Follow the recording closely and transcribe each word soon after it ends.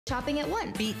Shopping at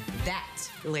once. Beat that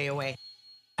layaway.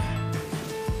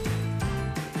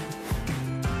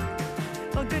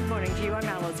 Well, good morning to you. I'm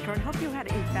Alice Kern. Hope you had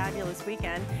a fabulous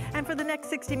weekend. And for the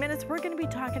next 60 minutes, we're going to be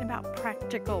talking about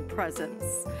practical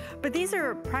presents. But these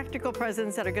are practical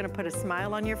presents that are going to put a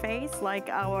smile on your face, like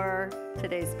our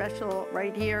today's special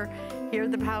right here. Hear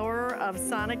the power of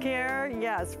Sonicare?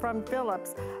 Yes, from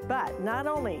Philips. But not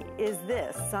only is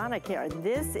this Sonicare,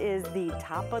 this is the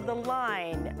top of the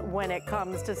line when it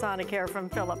comes to Sonicare from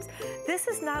Philips. This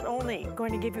is not only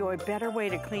going to give you a better way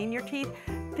to clean your teeth,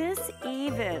 this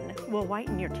even will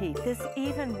whiten your teeth. This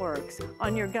even works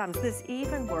on your gums. This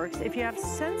even works if you have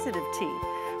sensitive teeth.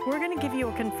 We're going to give you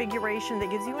a configuration that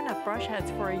gives you enough brush heads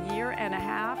for a year and a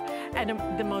half and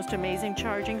the most amazing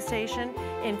charging station.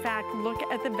 In fact, look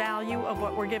at the value of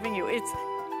what we're giving you. It's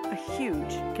a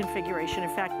huge configuration.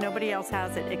 In fact, nobody else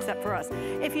has it except for us.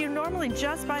 If you normally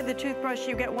just buy the toothbrush,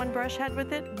 you get one brush head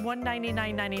with it,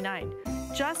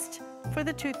 $199.99. Just for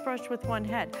the toothbrush with one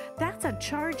head. That's a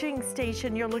charging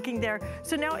station you're looking there.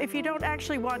 So now if you don't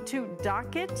actually want to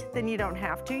dock it, then you don't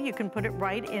have to. You can put it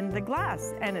right in the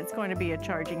glass and it's going to be a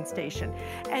charging station.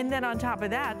 And then on top of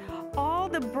that, all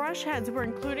the brush heads we're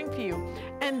including for you.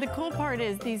 And the cool part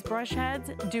is these brush heads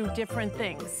do different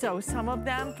things. So some of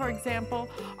them, for example,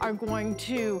 are going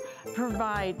to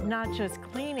provide not just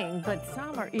cleaning, but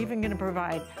some are even going to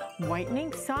provide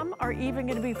whitening. Some are even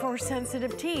going to be for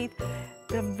sensitive teeth.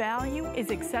 The value is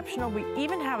exceptional. We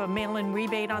even have a mail-in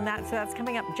rebate on that, so that's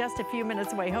coming up just a few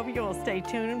minutes away. Hope you will stay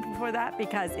tuned for that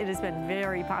because it has been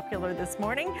very popular this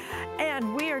morning.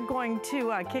 And we are going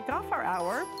to kick off our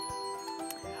hour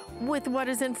with what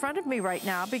is in front of me right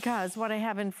now, because what I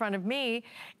have in front of me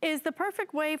is the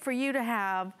perfect way for you to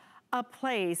have a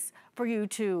place for you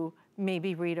to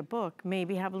maybe read a book,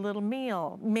 maybe have a little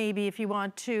meal, maybe if you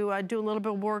want to do a little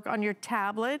bit of work on your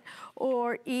tablet,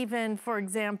 or even, for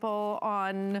example,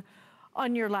 on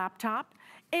your laptop.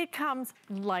 It comes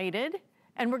lighted,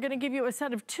 and we're gonna give you a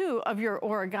set of 2 of your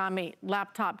origami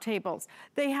laptop tables.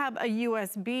 They have a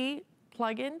USB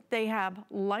plug-in, they have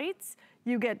lights.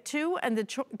 You get 2, and the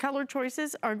color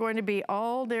choices are going to be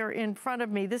all there in front of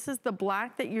me. This is the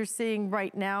black that you're seeing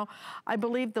right now. I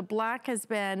believe the black has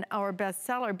been our best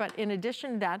seller, but in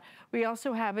addition to that, we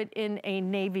also have it in a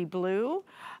navy blue.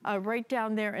 Right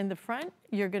down there in the front,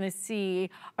 you're gonna see,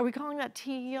 are we calling that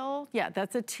teal? Yeah,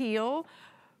 that's a teal.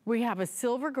 We have a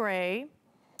silver gray.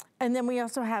 And then we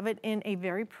also have it in a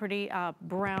very pretty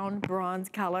brown bronze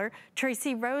color.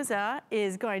 Tracy Rosa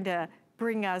is going to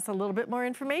bring us a little bit more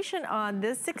information on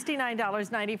this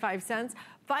 $69.95,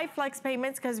 5 flex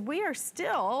payments, because we are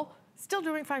still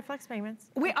doing 5 flex payments.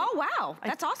 Oh wow,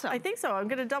 that's awesome. I think so. I'm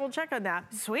gonna double check on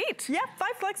that. Sweet. Yeah, 5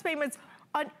 flex payments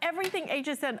on everything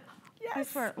HSN. Yes. I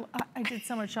swear, I did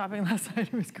so much shopping last night,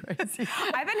 it was crazy.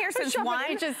 I've been here since 1.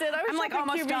 I'm like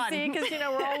almost done. Because you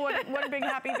know, we're all one big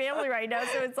happy family right now,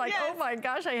 so it's like, yes. Oh my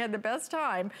gosh, I had the best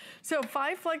time. So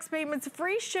 5 flex payments,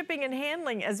 free shipping and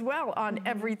handling as well on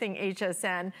everything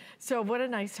HSN. So what a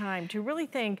nice time to really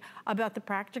think about the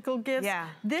practical gifts. Yeah.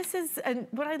 This is, and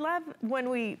what I love when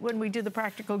we do the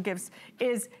practical gifts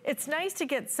is it's nice to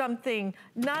get something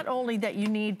not only that you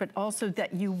need, but also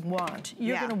that you want.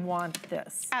 You're gonna want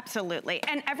this. Absolutely.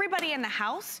 And everybody in the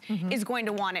house is going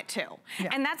to want it too. Yeah.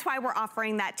 And that's why we're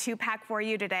offering that 2-pack for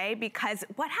you today, because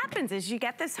what happens is you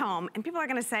get this home and people are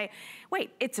gonna say,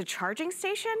 wait, it's a charging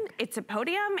station, it's a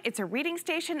podium, it's a reading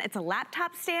station, it's a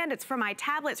laptop stand, it's for my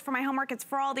tablets, for my homework, it's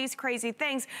for all these crazy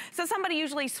things. So somebody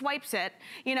usually swipes it,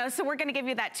 you know, so we're gonna give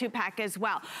you that 2-pack as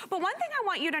well. But one thing I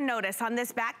want you to notice on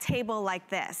this back table like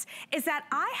this is that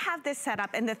I have this set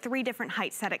up in the 3 different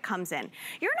heights that it comes in.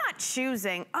 You're not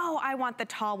choosing, oh, I want the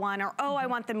tall one, or oh, I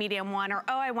want the medium one, or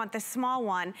oh, I want the small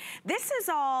one. This is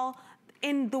all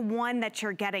in the one that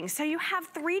you're getting. So you have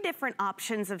 3 different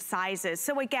options of sizes.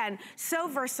 So again, so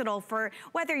versatile for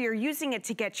whether you're using it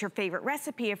to get your favorite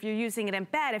recipe, if you're using it in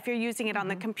bed, if you're using it on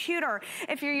the computer,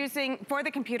 if you're using for the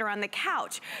computer on the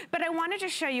couch. But I wanted to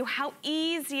show you how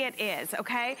easy it is,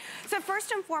 okay? So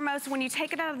first and foremost, when you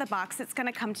take it out of the box, it's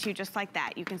gonna come to you just like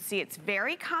that. You can see it's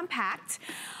very compact.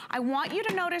 I want you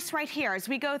to notice right here as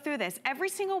we go through this, every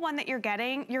single one that you're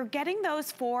getting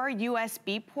those 4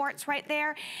 USB ports right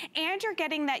there, and you're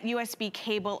getting that USB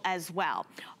cable as well.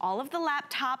 All of the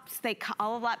laptops,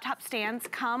 all of laptop stands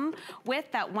come with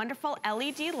that wonderful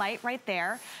LED light right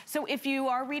there. So if you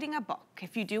are reading a book,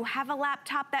 if you do have a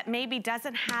laptop that maybe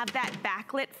doesn't have that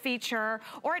backlit feature,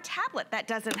 or a tablet that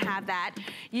doesn't have that,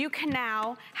 you can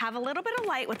now have a little bit of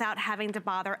light without having to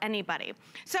bother anybody.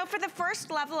 So for the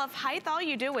first level of height, all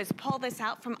you do is pull this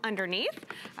out from underneath,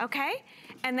 okay?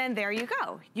 And then there you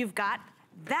go. You've got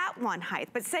that one height.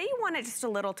 But say you want it just a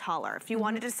little taller. If you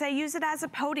wanted to say use it as a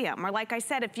podium, or like I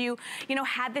said, if you know,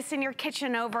 had this in your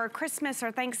kitchen over Christmas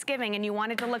or Thanksgiving and you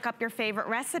wanted to look up your favorite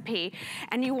recipe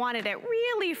and you wanted it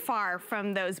really far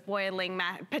from those boiling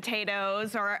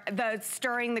potatoes or the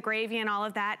stirring the gravy and all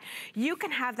of that, you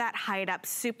can have that height up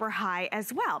super high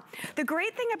as well. The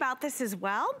great thing about this as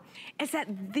well is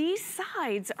that these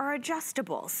sides are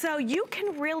adjustable. So you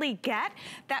can really get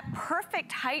that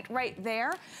perfect height right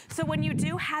there. So when you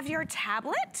do have your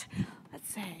tablet,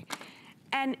 let's say,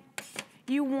 and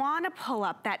you want to pull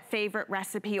up that favorite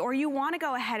recipe, or you want to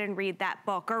go ahead and read that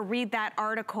book or read that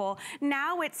article,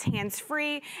 now it's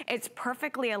hands-free, it's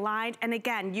perfectly aligned, and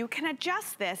again, you can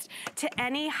adjust this to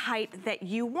any height that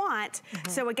you want.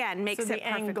 So again, makes it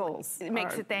angles. It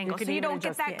makes it the angle, so you don't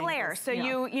get that glare. So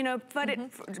you know, put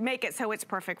it, make it so it's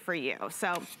perfect for you.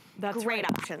 So that's great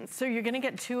options. So you're going to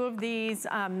get 2 of these.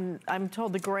 I'm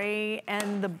told the gray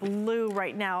and the blue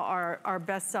right now are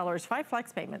best sellers. 5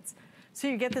 flex payments. So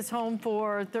you get this home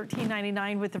for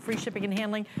 $13.99 with the free shipping and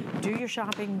handling. Do your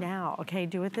shopping now, okay?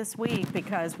 Do it this week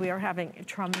because we are having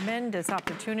tremendous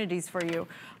opportunities for you.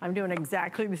 I'm doing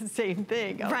exactly the same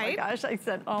thing. Oh my gosh, I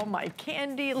sent all my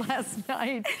candy last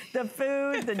night, the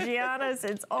food, the Gianna's,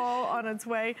 it's all on its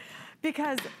way.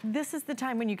 Because this is the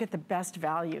time when you get the best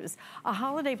values. A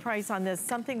holiday price on this,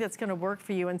 something that's gonna work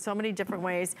for you in so many different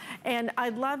ways. And I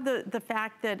love the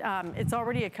fact that it's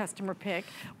already a customer pick.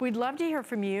 We'd love to hear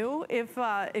from you if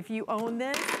you own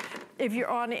this. If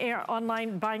you're on air,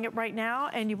 online buying it right now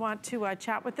and you want to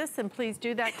chat with us, then please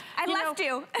do that. I left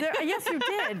you. Yes, you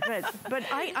did, but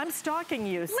I'm stalking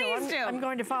you. Please so I'm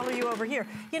going to follow you over here.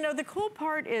 You know, the cool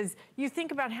part is you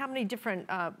think about how many different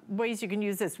ways you can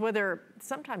use this, whether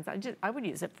sometimes I would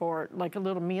use it for like a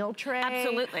little meal tray.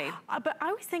 Absolutely. But I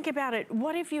always think about it,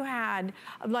 what if you had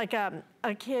like a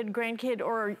kid, grandkid,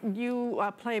 or you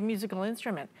play a musical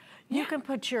instrument? You can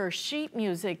put your sheet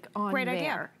music on there. Great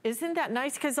idea. Isn't that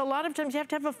nice? Because a lot of times you have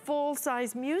to have a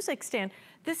full-size music stand.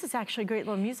 This is actually a great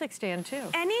little music stand too.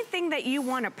 Anything that you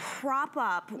want to prop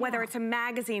up, whether it's a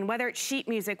magazine, whether it's sheet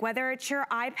music, whether it's your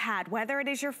iPad, whether it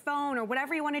is your phone or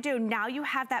whatever you want to do, now you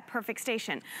have that perfect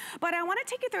station. But I want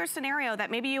to take you through a scenario that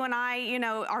maybe you and I, you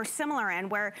know, are similar in,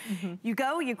 where you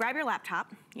go, you grab your laptop,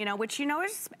 you know, which you know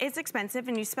is expensive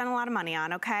and you spend a lot of money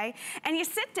on, okay? And you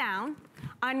sit down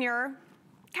on your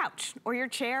couch or your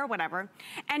chair or whatever,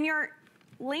 and you're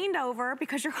leaned over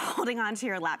because you're holding onto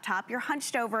your laptop. You're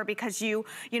hunched over because you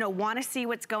want to see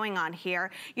what's going on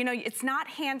here. You know, it's not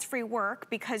hands-free work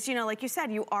because, you know, like you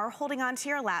said, you are holding onto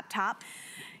your laptop.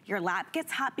 Your lap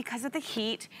gets hot because of the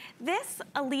heat. This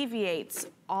alleviates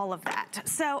all of that.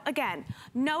 So again,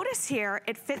 notice here,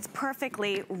 it fits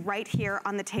perfectly right here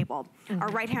on the table, or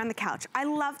right here on the couch. I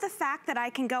love the fact that I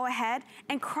can go ahead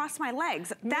and cross my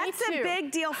legs. That's a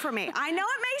big deal for me. I know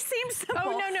it may seem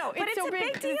simple, but it's a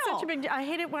big deal. It's such a big deal. I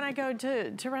hate it when I go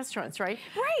to restaurants, right?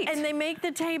 Right. And they make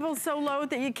the table so low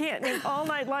that you can't, and all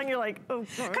night long you're like, oh.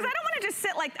 Because I don't want to just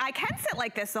sit like, I can sit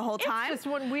like this the whole time. It's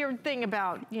just one weird thing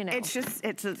about, you know.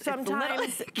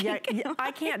 Sometimes,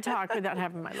 I can't talk without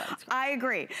having my legs crossed. I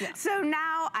agree. Yeah. So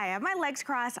now I have my legs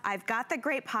crossed, I've got the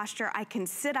great posture, I can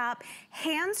sit up,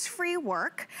 hands-free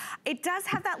work. It does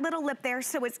have that little lip there,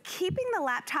 so it's keeping the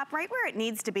laptop right where it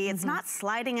needs to be. It's not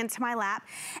sliding into my lap.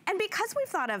 And because we've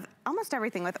thought of almost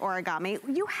everything with origami,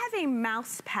 you have a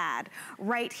mouse pad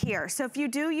right here. So if you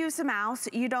do use a mouse,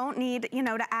 you don't need, you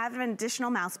know, to add an additional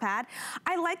mouse pad.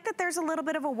 I like that there's a little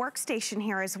bit of a workstation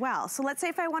here as well. So let's say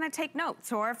if I want to take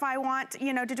notes, or if I want,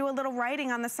 you know, to do a little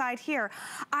writing on the side here,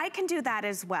 I can do that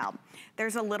as well.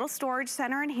 There's a little storage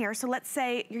center in here. So let's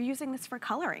say you're using this for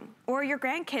coloring, or your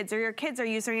grandkids or your kids are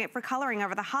using it for coloring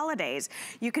over the holidays.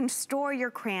 You can store your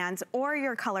crayons or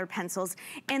your colored pencils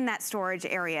in that storage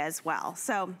area as well.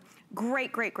 So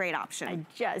great, great, great option. I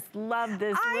just love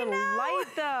this little light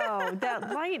though.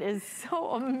 That light is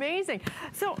so amazing.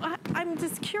 So I'm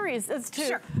just curious as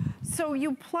to, so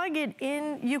you plug it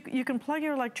in, you can plug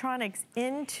your electronics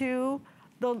into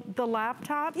the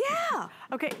laptop? Yeah.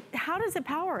 Okay, how does it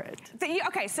power it?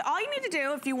 Okay, so all you need to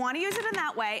do, if you want to use it in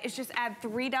that way, is just add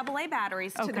 3 AA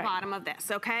batteries to the bottom of this,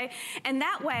 okay? And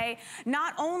that way,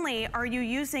 not only are you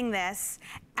using this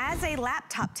as a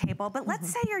laptop table, but let's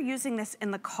say you're using this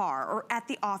in the car or at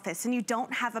the office and you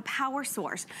don't have a power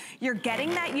source. You're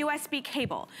getting that USB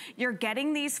cable. You're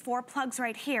getting these 4 plugs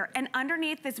right here, and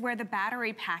underneath is where the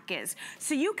battery pack is.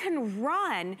 So you can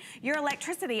run your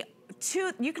electricity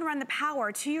you can run the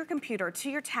power to your computer, to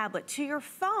your tablet, to your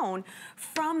phone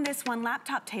from this one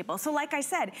laptop table. So like I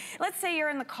said, let's say you're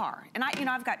in the car, and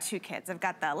I've got 2 kids. I've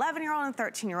got the 11-year-old and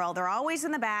 13-year-old. They're always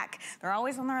in the back. They're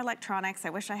always on their electronics. I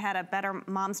wish I had a better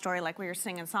mom story like we were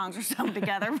singing songs or something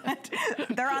together, but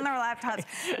they're on their laptops.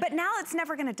 But now it's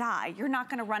never gonna die. You're not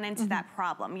gonna run into that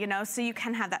problem, you know, so you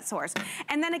can have that source.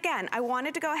 And then again, I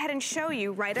wanted to go ahead and show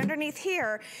you right underneath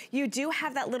here, you do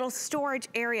have that little storage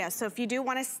area. So if you do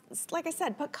wanna, like I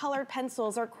said, put colored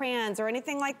pencils or crayons or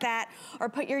anything like that, or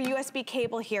put your USB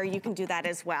cable here, you can do that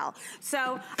as well.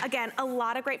 So again, a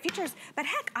lot of great features, but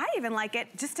heck, I even like it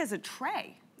just as a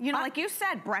tray. You know, like you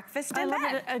said, breakfast in bed.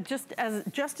 I love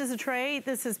it just as a tray,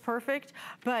 this is perfect,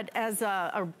 but as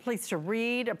a place to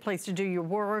read, a place to do your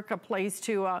work, a place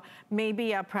to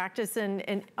maybe practice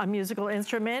a musical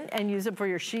instrument and use it for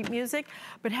your sheet music.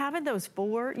 But having those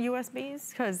 4 USBs,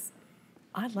 because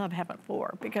I love having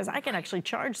 4 because I can actually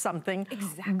charge something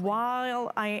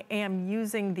while I am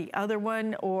using the other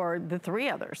one or the 3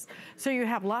 others. So you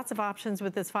have lots of options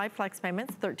with this 5 flex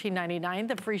payments, $13.99,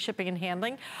 the free shipping and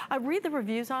handling. I read the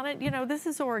reviews on it. You know, this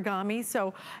is origami.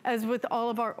 So as with all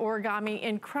of our origami,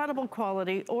 incredible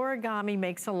quality. Origami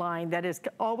makes a line that is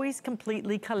always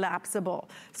completely collapsible.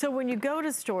 So when you go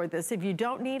to store this, if you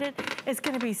don't need it, it's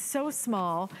gonna be so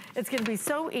small. It's gonna be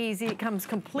so easy. It comes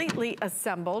completely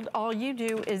assembled. All you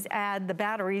do is add the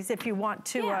batteries if you want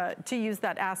to use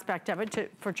that aspect of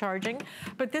it for charging.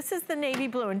 But this is the navy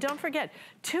blue, and don't forget,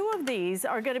 2 of these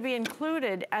are going to be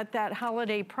included at that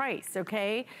holiday price,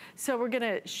 okay? So we're going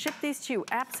to ship these to you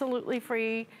absolutely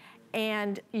free.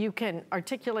 And you can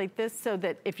articulate this so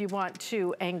that if you want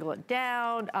to angle it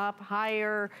down, up,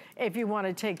 higher, if you want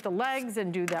to take the legs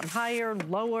and do them higher,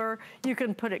 lower, you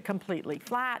can put it completely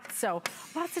flat. So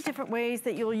lots of different ways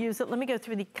that you'll use it. Let me go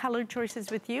through the color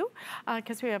choices with you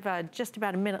because we have just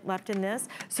about a minute left in this.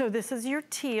 So this is your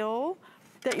teal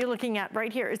that you're looking at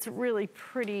right here. It's really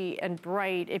pretty and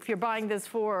bright. If you're buying this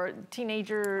for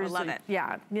teenagers. I love it.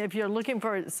 Yeah, if you're looking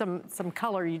for some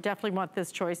color, you definitely want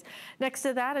this choice. Next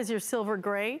to that is your silver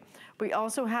gray. We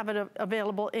also have it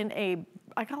available in a,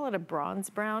 I call it a bronze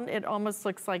brown. It almost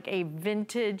looks like a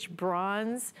vintage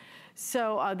bronze.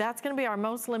 So that's gonna be our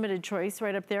most limited choice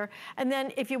right up there. And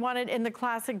then if you want it in the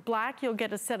classic black, you'll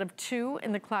get a set of 2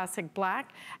 in the classic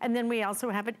black. And then we also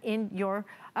have it in your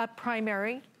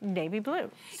primary navy blue.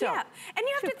 So, yeah, and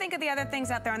you have to think of the other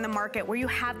things out there on the market where you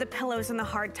have the pillows and the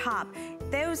hard top.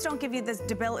 Those don't give you this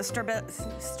durability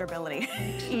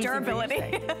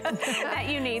that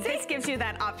you need. This gives you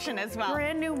that option as well.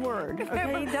 Brand new word,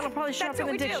 okay? That'll probably show up in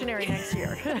the dictionary next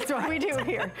year. That's what we do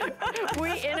here.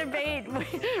 We innovate,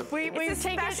 we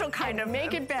take special kind of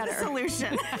make it better.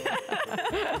 Solution.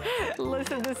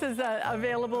 Listen, this is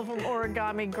available from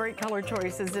Origami, great color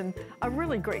choices and a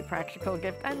really great practical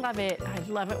gift. I love it. I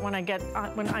love it when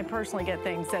I personally get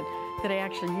things that I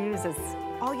actually use as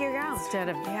all year round instead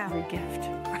of re-gift.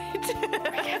 Right.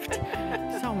 Re-gift.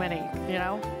 So many, you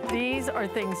know. These are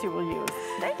things you will use.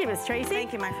 Thank you, Miss Tracy.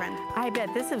 Thank you, my friend. I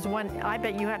bet this is one. I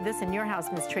bet you have this in your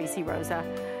house, Miss Tracy Rosa,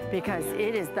 because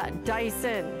it is the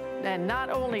Dyson. And not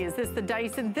only is this the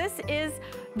Dyson, this is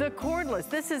the cordless.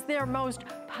 This is their most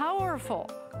powerful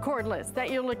cordless that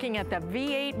you're looking at, the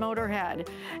V8 motor head.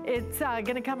 It's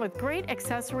gonna come with great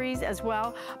accessories as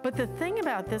well. But the thing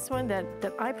about this one that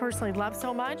I personally love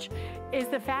so much is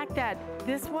the fact that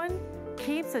this one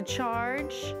keeps a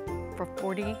charge for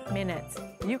 40 minutes.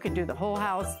 You could do the whole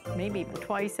house, maybe even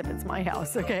twice if it's my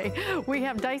house, okay? We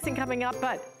have Dyson coming up,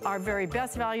 but our very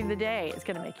best value of the day is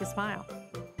gonna make you smile.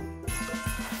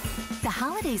 The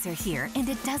holidays are here, and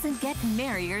it doesn't get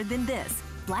merrier than this.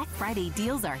 Black Friday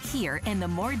deals are here, and the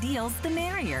more deals, the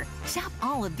merrier. Shop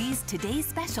all of these today's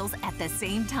specials at the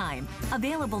same time.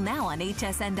 Available now on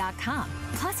hsn.com.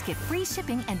 Plus, get free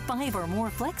shipping and 5 or more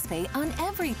FlexPay on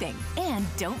everything. And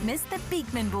don't miss the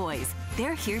Beekman Boys.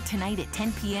 They're here tonight at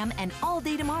 10 p.m. and all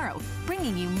day tomorrow,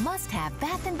 bringing you must-have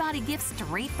bath and body gifts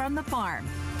straight from the farm.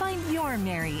 Find your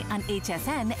Merry on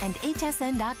HSN and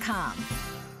hsn.com.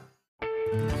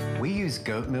 We use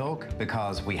goat milk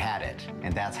because we had it,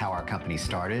 and that's how our company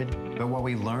started. But what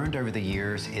we learned over the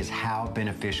years is how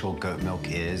beneficial goat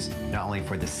milk is, not only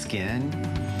for the skin,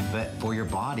 but for your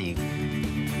body.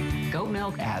 Goat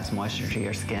milk adds moisture to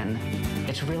your skin.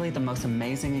 It's really the most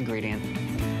amazing ingredient.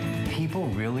 People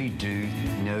really do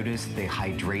notice the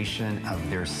hydration of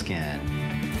their skin.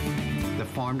 The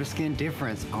farm-to-skin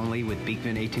difference, only with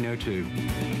Beekman 1802.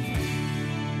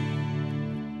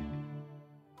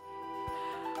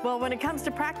 Well, when it comes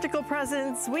to practical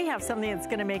presents, we have something that's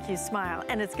gonna make you smile,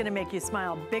 and it's gonna make you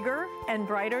smile bigger and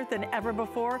brighter than ever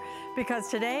before, because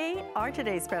today, our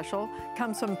today's special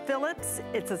comes from Philips.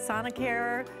 It's a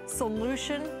Sonicare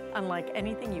solution unlike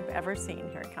anything you've ever seen.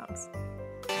 Here it comes.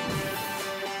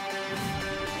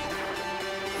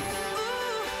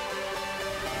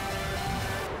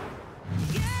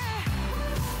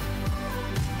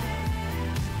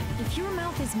 If your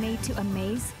mouth is made to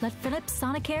amaze, let Philips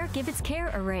Sonicare give its care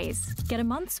a raise. Get a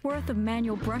month's worth of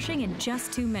manual brushing in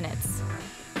just 2 minutes.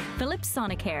 Philips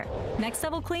Sonicare. Next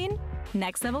level clean,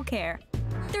 next level care.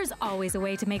 There's always a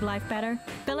way to make life better.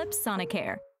 Philips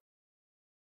Sonicare.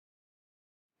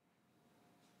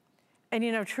 And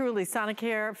you know, truly,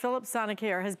 Sonicare, Philips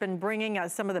Sonicare has been bringing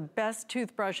us some of the best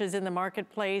toothbrushes in the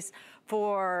marketplace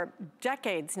for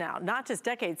decades now. Not just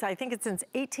decades, I think it's since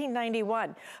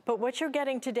 1891. But what you're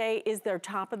getting today is their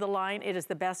top of the line. It is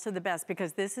the best of the best,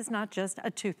 because this is not just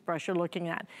a toothbrush you're looking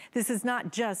at. This is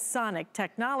not just sonic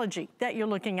technology that you're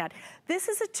looking at. This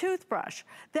is a toothbrush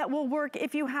that will work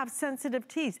if you have sensitive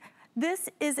teeth. This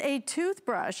is a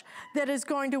toothbrush that is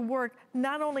going to work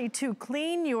not only to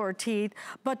clean your teeth,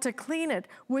 but to clean it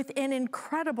with an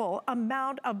incredible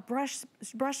amount of brush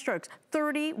strokes.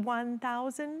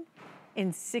 31,000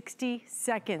 in 60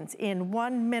 seconds, in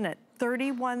 1 minute.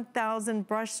 31,000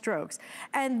 brush strokes.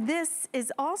 And this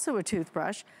is also a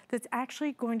toothbrush that's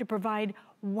actually going to provide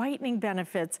whitening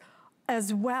benefits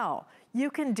as well. You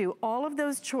can do all of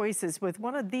those choices with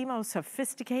one of the most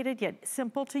sophisticated yet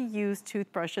simple to use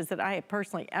toothbrushes that I have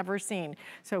personally ever seen.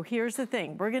 So here's the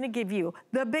thing, we're gonna give you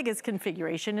the biggest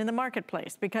configuration in the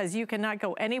marketplace, because you cannot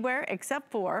go anywhere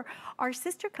except for our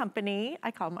sister company.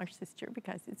 I call them our sister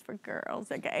because it's for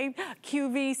girls, okay?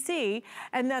 QVC,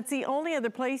 and that's the only other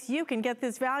place you can get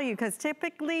this value, because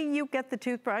typically you get the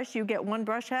toothbrush, you get one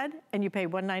brush head, and you pay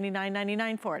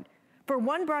 $199.99 for it. For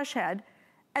one brush head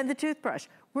and the toothbrush.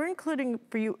 We're including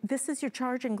for you, this is your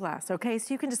charging glass, okay?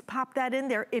 So you can just pop that in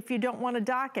there if you don't want to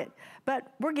dock it.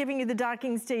 But we're giving you the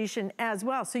docking station as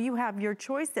well, so you have your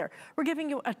choice there. We're giving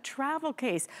you a travel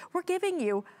case. We're giving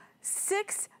you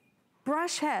 6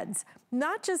 brush heads,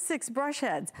 not just 6 brush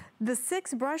heads. The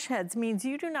 6 brush heads means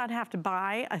you do not have to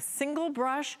buy a single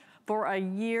brush for a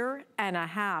year and a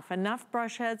half. Enough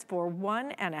brush heads for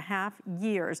 1.5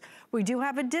 years. We do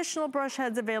have additional brush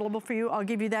heads available for you. I'll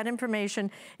give you that information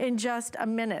in just a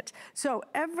minute. So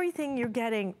everything you're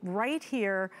getting right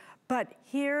here, but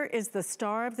here is the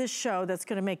star of this show that's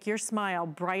gonna make your smile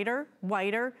brighter,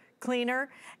 whiter, cleaner,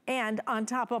 and on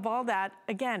top of all that,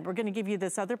 again, we're gonna give you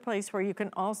this other place where you can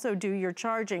also do your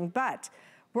charging, but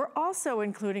we're also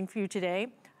including for you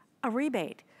today a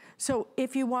rebate. So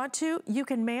if you want to, you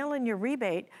can mail in your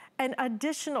rebate. An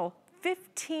additional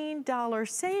 $15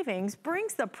 savings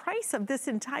brings the price of this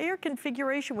entire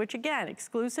configuration, which again,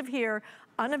 exclusive here,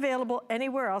 unavailable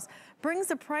anywhere else, brings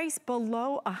the price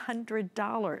below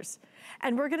 $100.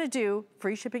 And we're gonna do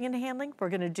free shipping and handling. We're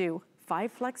gonna do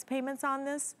 5 flex payments on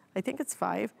this. I think it's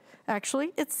 5.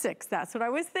 Actually, it's 6. That's what I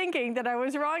was thinking, that I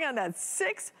was wrong on that.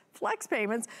 6 flex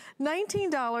payments,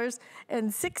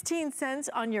 $19.16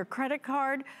 on your credit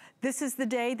card. This is the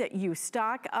day that you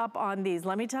stock up on these.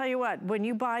 Let me tell you what, when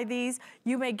you buy these,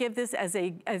 you may give this as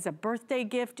a birthday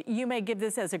gift, you may give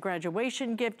this as a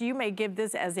graduation gift, you may give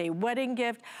this as a wedding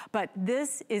gift, but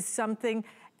this is something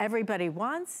everybody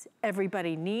wants,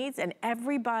 everybody needs, and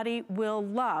everybody will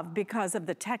love because of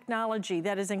the technology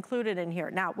that is included in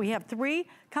here. Now, we have 3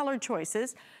 color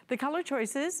choices. The color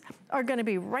choices are gonna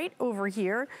be right over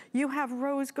here. You have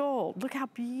rose gold. Look how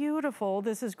beautiful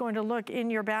this is going to look in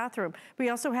your bathroom. We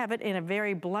also have it in a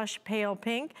very blush pale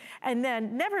pink, and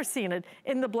then never seen it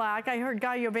in the black. I heard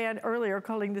Guy Yovan earlier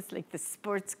calling this like the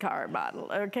sports car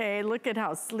model, okay? Look at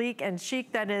how sleek and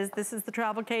chic that is. This is the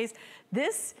travel case.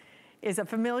 This is a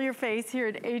familiar face here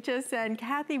at HSN.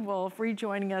 Kathy Wolf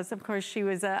rejoining us. Of course, she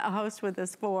was a host with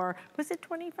us for, was it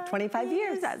 25? 25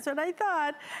 years. That's what I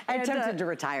thought. I attempted to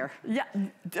retire. Yeah,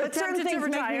 but certain things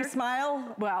make me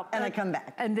smile, well, and I come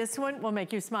back. And this one will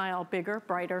make you smile bigger,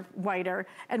 brighter, whiter,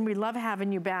 and we love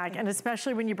having you back, and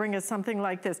especially when you bring us something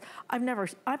like this. I've never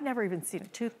even seen a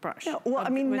toothbrush. No, well,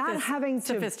 I mean, not having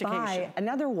to buy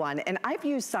another one, and I've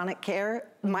used Sonicare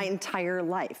my entire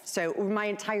life, so my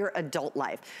entire adult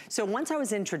life. So once I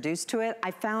was introduced to it,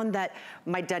 I found that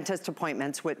my dentist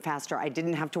appointments went faster. I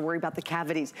didn't have to worry about the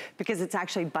cavities because it's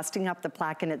actually busting up the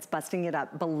plaque and it's busting it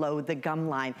up below the gum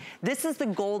line. This is the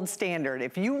gold standard.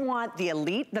 If you want the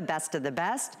elite, the best of the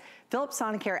best, Philips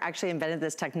Sonicare actually invented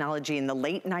this technology in the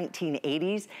late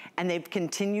 1980s, and they've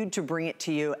continued to bring it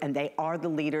to you, and they are the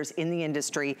leaders in the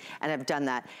industry and have done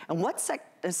that. And what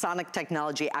Sonic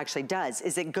technology actually does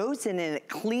is it goes in and it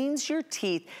cleans your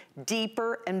teeth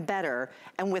deeper and better,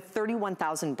 and with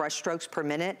 31,000 brush strokes per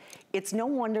minute, it's no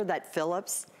wonder that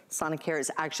Philips Sonicare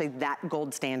is actually that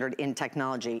gold standard in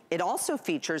technology. It also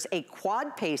features a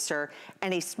quad pacer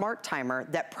and a smart timer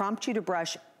that prompts you to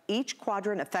brush each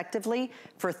quadrant effectively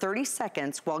for 30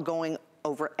 seconds while going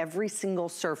over every single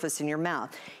surface in your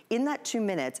mouth. In that 2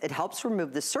 minutes, it helps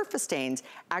remove the surface stains,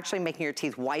 actually making your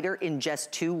teeth whiter in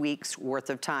just 2 weeks worth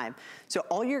of time. So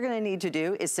all you're gonna need to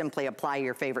do is simply apply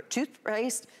your favorite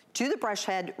toothpaste to the brush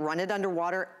head, run it under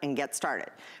water, and get started.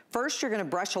 First, you're gonna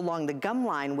brush along the gum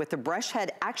line with the brush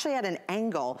head actually at an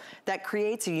angle that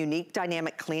creates a unique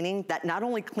dynamic cleaning that not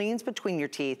only cleans between your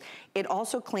teeth, it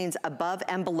also cleans above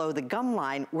and below the gum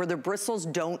line where the bristles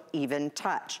don't even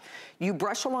touch. You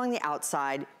brush along the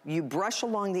outside, you brush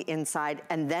along the inside,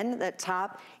 and then the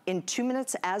top in 2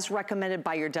 minutes as recommended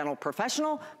by your dental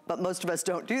professional, but most of us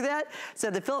don't do that. So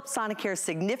the Philips Sonicare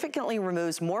significantly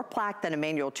removes more plaque than a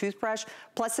manual toothbrush,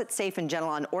 plus it's safe and gentle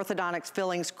on orthodontics,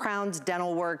 fillings, crowns,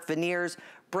 dental work, veneers,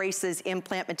 braces,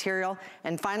 implant material.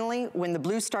 And finally, when the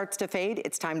blue starts to fade,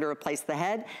 it's time to replace the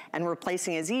head, and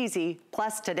replacing is easy.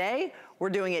 Plus today,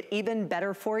 we're doing it even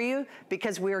better for you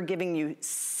because we are giving you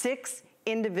 6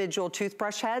 individual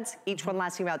toothbrush heads, each one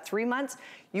lasting about 3 months.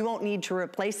 You won't need to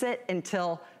replace it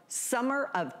until summer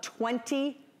of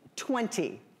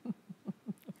 2020.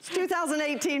 It's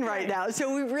 2018 right now,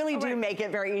 so we really do make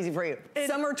it very easy for you.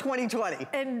 Summer 2020.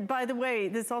 And by the way,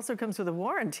 this also comes with a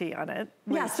warranty on it.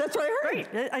 Yes, that's what I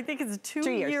heard. Great. I think it's a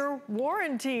 2-year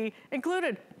warranty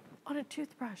included on a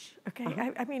toothbrush,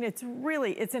 okay? I mean, it's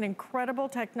an incredible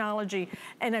technology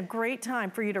and a great time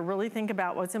for you to really think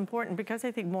about what's important, because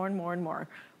I think more and more and more,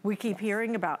 we keep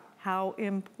hearing about how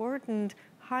important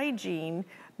hygiene,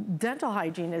 dental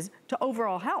hygiene is to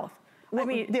overall health. Well, I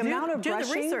mean, the amount of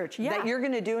brushing research, that you're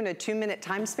gonna do in a 2-minute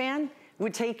time span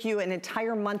would take you an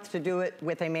entire month to do it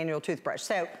with a manual toothbrush.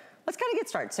 So let's kind of get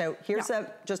started. So here's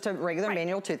just a regular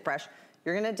manual toothbrush.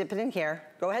 You're gonna dip it in here.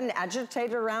 Go ahead and agitate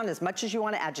it around as much as you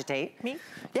wanna agitate. Me?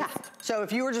 Yeah, so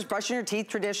if you were just brushing your teeth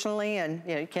traditionally, and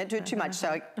you can't do it too much,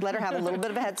 so let her have a little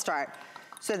bit of a head start.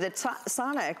 So the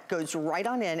Sonic goes right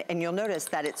on in, and you'll notice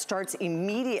that it starts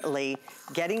immediately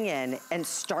getting in and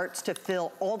starts to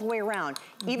fill all the way around,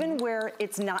 even where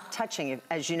it's not touching.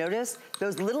 As you notice,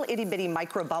 those little itty bitty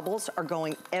micro bubbles are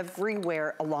going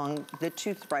everywhere along the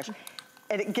toothbrush.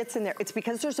 And it gets in there. It's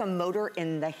because there's a motor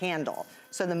in the handle.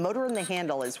 So the motor in the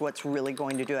handle is what's really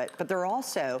going to do it. But there are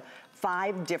also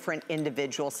 5 different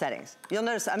individual settings. You'll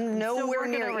notice I'm nowhere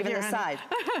near even the side.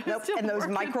 Nope. And those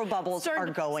micro bubbles are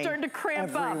going starting to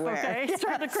cramp everywhere. Up, okay? Yes.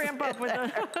 Starting to cramp up with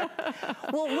it.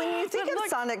 Well, when you think of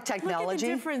Sonic technology, look at the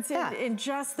difference in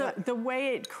just the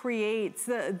way it creates,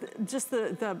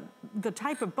 the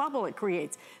type of bubble it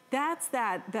creates. That's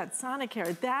that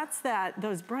Sonicare. That's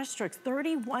those brush strokes.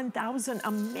 31,000 a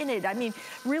minute. I mean,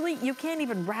 really, you can't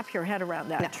even wrap your head around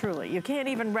that. No. Truly, you can't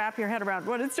even wrap your head around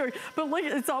what it's doing. But look,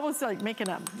 it's almost like making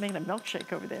a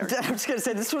milkshake over there. I was gonna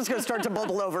say, this one's gonna start to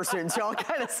bubble over soon, so I'll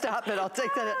kind of stop it. I'll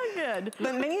take that. Good.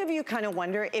 But many of you kind of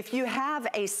wonder if you have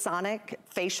a Sonic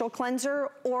facial cleanser,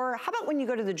 or how about when you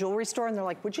go to the jewelry store and they're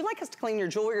like, would you like us to clean your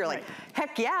jewelry? You're like,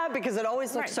 heck yeah, because it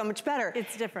always looks so much better.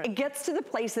 It's different. It gets to the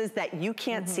places that you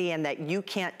can't see and that you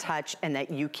can't touch and that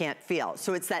you can't feel.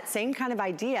 So it's that same kind of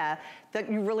idea that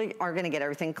you really are gonna get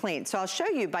everything clean. So I'll show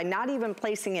you by not even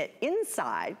placing it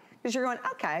inside, because you're going,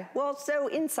 okay, well, so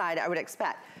inside I would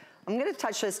expect. I'm gonna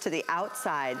touch this to the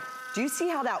outside. Do you see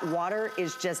how that water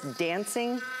is just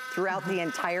dancing throughout the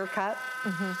entire cup?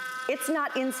 It's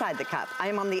not inside the cup. I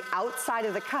am on the outside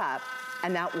of the cup,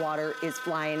 and that water is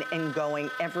flying and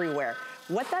going everywhere.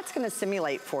 What that's gonna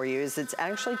simulate for you is it's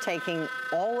actually taking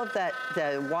all of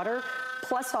the water,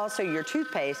 plus also your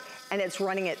toothpaste, and it's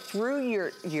running it through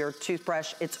your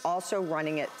toothbrush. It's also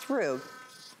running it through,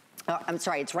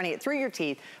 it's running it through your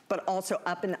teeth, but also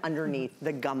up and underneath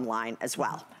the gum line as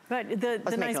well. But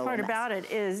the nice part about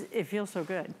it is it feels so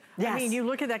good. Yes. I mean, you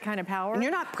look at that kind of power. And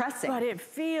you're not pressing. But it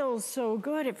feels so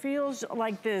good. It feels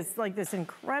like this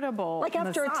incredible like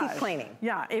after massage. A teeth cleaning.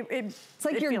 Yeah. It's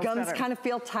like your gums kind of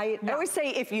feel tight. Yeah. I always say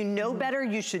if you know better,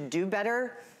 you should do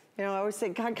better. You know, I always say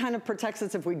God kind of protects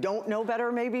us if we don't know better,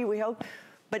 maybe, we hope.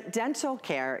 But dental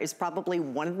care is probably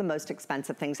one of the most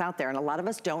expensive things out there, and a lot of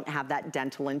us don't have that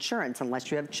dental insurance. Unless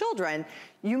you have children,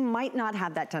 you might not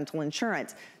have that dental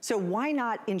insurance. So why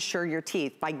not insure your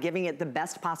teeth by giving it the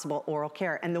best possible oral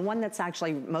care, and the one that's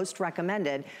actually most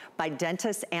recommended by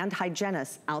dentists and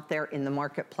hygienists out there in the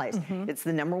marketplace. It's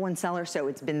the #1 seller, so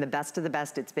it's been the best of the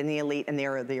best, it's been the elite, and they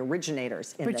are the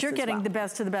originators in this. But you're getting the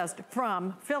best of the best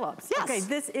from Philips. Yes. Okay,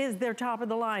 this is their top of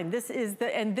the line. This is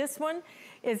and this one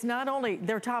is not only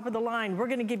their top of the line, we're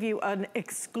gonna give you an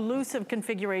exclusive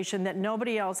configuration that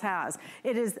nobody else has.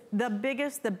 It is the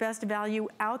biggest, the best value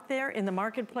out there in the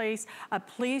marketplace.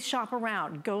 Please shop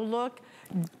around, go look,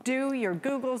 do your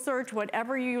Google search,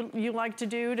 whatever you like to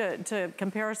do to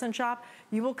comparison shop.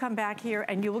 You will come back here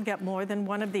and you will get more than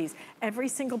one of these. Every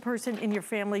single person in your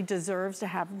family deserves to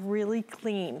have really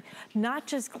clean, not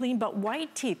just clean, but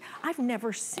white teeth. I have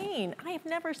never seen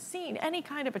any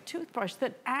kind of a toothbrush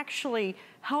that actually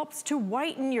helps to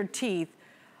whiten your teeth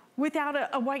without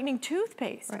a whitening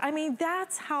toothpaste. Right. I mean,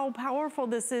 that's how powerful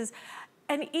this is.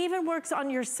 And even works on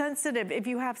your sensitive, if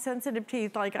you have sensitive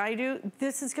teeth like I do,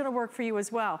 this is gonna work for you as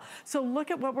well. So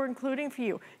look at what we're including for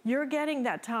you. You're getting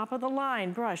that top of the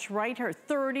line brush right here,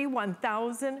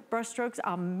 31,000 brush strokes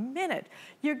a minute.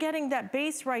 You're getting that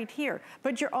base right here,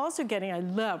 but you're also getting,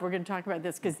 we're gonna talk about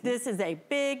this because this is a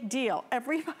big deal.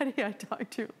 Everybody I talk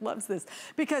to loves this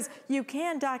because you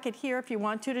can dock it here if you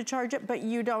want to charge it, but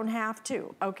you don't have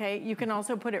to, okay? You can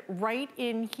also put it right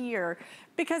in here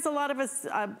because a lot of us,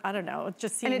 I don't know, it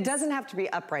just seems... And it doesn't have to be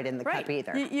upright in the cup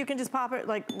either. You can just pop it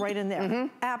like right in there.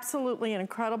 Absolutely an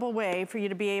incredible way for you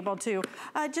to be able to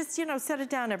just, you know, set it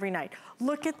down every night.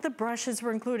 Look at the brushes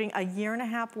we're including, 1.5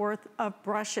 years worth of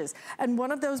brushes. And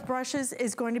one of those brushes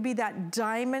is going to be that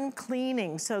diamond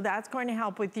cleaning. So that's going to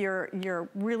help with your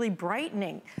really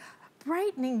brightening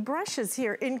brushes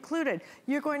here included.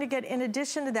 You're going to get, in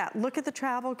addition to that, look at the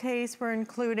travel case we're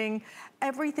including,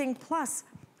 everything plus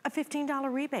a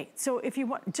 $15 rebate. So if you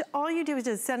want, all you do is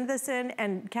just send this in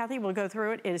and Kathy will go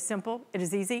through it. It is simple, it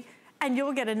is easy, and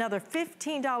you'll get another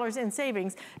 $15 in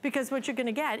savings because what you're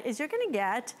gonna get is you're gonna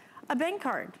get a bank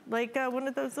card, like one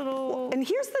of those little... Well, and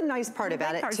here's the nice part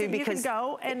about it too, because... You can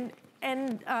go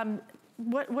and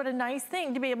what a nice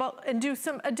thing to be able and do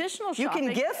some additional shopping. You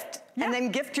can gift and then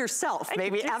gift yourself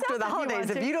maybe after the holidays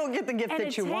if you don't get the gift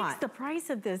that you want. And it takes the price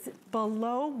of this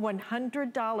below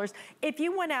 $100. If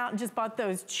you went out and just bought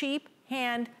those cheap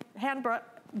hand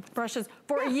brushes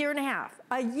for 1.5 years,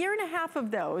 1.5 years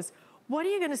of those, what are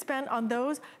you gonna spend on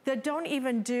those that don't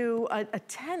even do a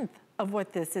tenth of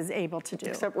what this is able to do?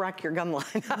 Except rack your gum line.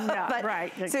 Yeah, but,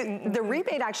 right. So the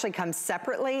rebate actually comes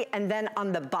separately, and then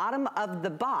on the bottom of the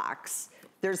box,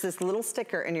 there's this little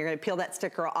sticker, and you're gonna peel that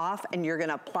sticker off, and you're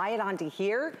gonna apply it onto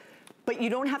here, but you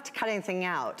don't have to cut anything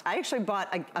out. I actually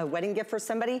bought a wedding gift for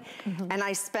somebody, and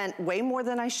I spent way more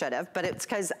than I should have, but it's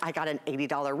because I got an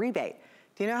 $80 rebate.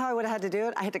 Do you know how I would have had to do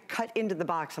it? I had to cut into the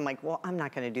box. I'm like, well, I'm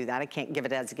not gonna do that. I can't give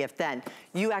it as a gift then.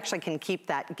 You actually can keep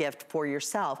that gift for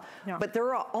yourself. Yeah. But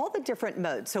there are all the different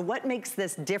modes. So what makes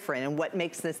this different and what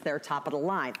makes this their top of the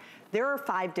line? There are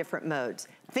 5 different modes.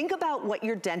 Think about what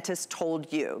your dentist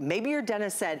told you. Maybe your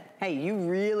dentist said, hey, you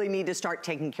really need to start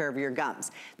taking care of your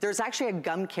gums. There's actually a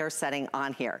gum care setting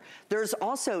on here. There's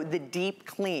also the deep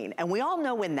clean. And we all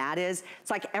know when that is.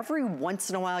 It's like every once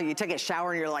in a while you take a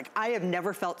shower and you're like, I have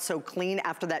never felt so clean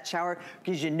after that shower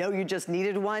because you know you just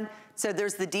needed one. So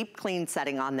there's the deep clean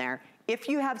setting on there. If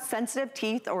you have sensitive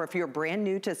teeth or if you're brand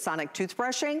new to sonic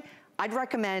toothbrushing, I'd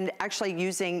recommend actually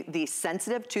using the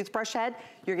sensitive toothbrush head.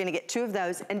 You're gonna get 2 of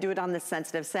those and do it on the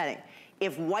sensitive setting.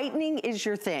 If whitening is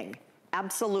your thing,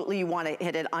 absolutely you wanna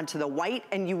hit it onto the white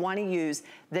and you wanna use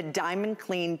the Diamond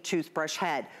Clean toothbrush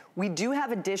head. We do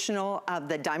have additional of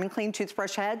the Diamond Clean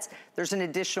toothbrush heads. There's an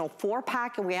additional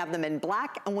 4-pack and we have them in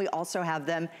black and we also have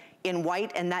them in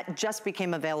white, and that just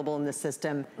became available in the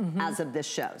system as of this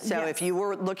show. So if you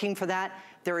were looking for that,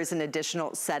 there is an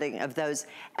additional setting of those.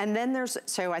 And then there's,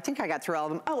 so I think I got through all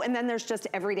of them. Oh, and then there's just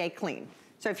everyday clean.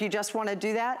 So if you just wanna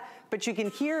do that, but you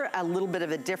can hear a little bit of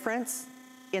a difference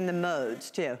in the modes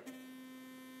too.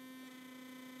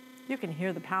 You can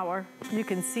hear the power. You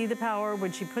can see the power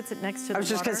when she puts it next to the water. I was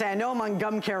just gonna say, I know I'm on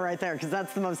gum care right there because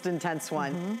that's the most intense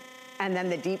one. And then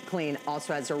the deep clean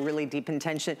also has a really deep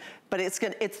intention, but it's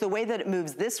the way that it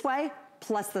moves this way,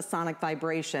 plus the sonic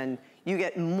vibration. You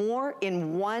get more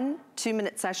in one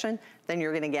 2-minute session than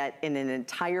you're gonna get in an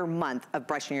entire month of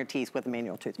brushing your teeth with a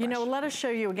manual toothbrush. You know, let us show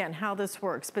you again how this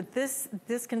works. But this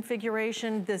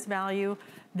configuration, this value,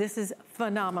 this is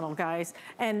phenomenal, guys.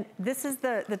 And this is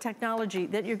the technology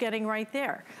that you're getting right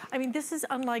there. I mean, this is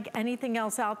unlike anything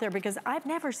else out there because I've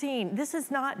never seen, this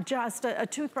is not just a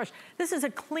toothbrush. This is a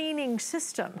cleaning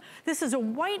system. This is a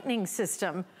whitening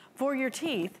system for your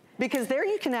teeth. Because there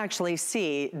you can actually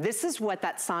see, this is what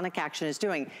that sonic action is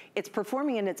doing. It's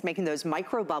performing and it's making those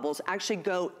micro bubbles actually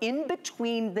go in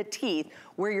between the teeth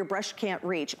where your brush can't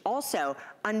reach. Also,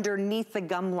 underneath the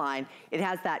gum line, it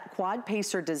has that quad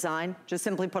pacer design. Just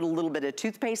simply put a little bit of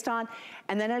toothpaste on.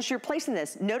 And then as you're placing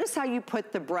this, notice how you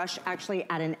put the brush actually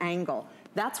at an angle.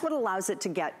 That's what allows it to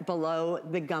get below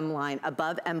the gum line,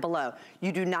 above and below.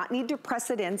 You do not need to press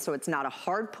it in, so it's not a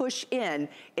hard push in.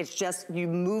 It's just you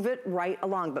move it right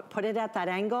along, but put it at that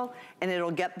angle and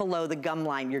it'll get below the gum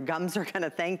line. Your gums are gonna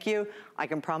thank you, I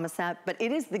can promise that. But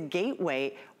it is the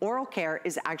gateway, oral care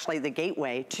is actually the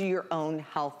gateway to your own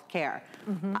health care.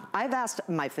 I've asked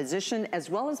my physician as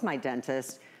well as my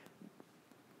dentist,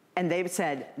 and they've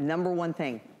said, number one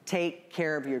thing, take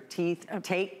care of your teeth,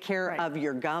 take care of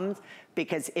your gums,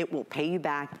 because it will pay you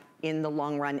back in the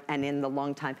long run and in the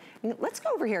long time. Let's go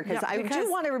over here, because I do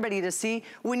want everybody to see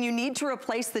when you need to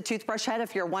replace the toothbrush head,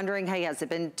 if you're wondering, hey, has it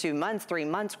been 2 months, 3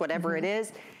 months, whatever it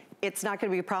is, it's not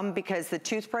gonna be a problem because the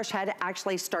toothbrush head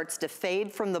actually starts to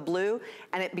fade from the blue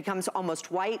and it becomes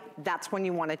almost white. That's when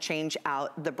you wanna change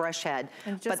out the brush head.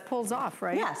 And it just pulls off,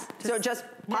 right? Yes, so it just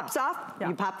pops off,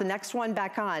 you pop the next one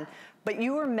back on. But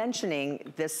you were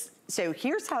mentioning this, so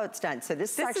here's how it's done. So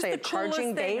this is actually a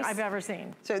charging base. Thing I've ever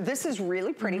seen. So this is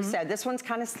really pretty. So this one's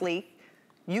kind of sleek.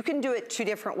 You can do it 2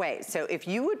 different ways. So if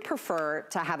you would prefer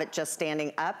to have it just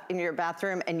standing up in your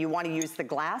bathroom and you want to use the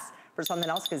glass for something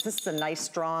else, because this is a nice,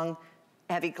 strong,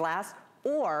 heavy glass,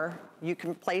 or you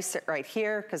can place it right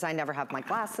here, because I never have my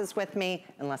glasses with me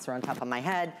unless they're on top of my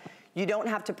head. You don't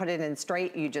have to put it in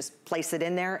straight, you just place it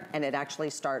in there and it actually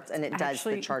starts and it does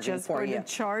the charging for you. Just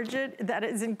to charge it, that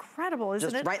is incredible, isn't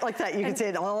it? Just right like that, you can see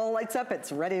it all lights up,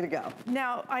 it's ready to go.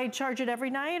 Now, I charge it every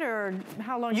night or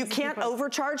how long? You can't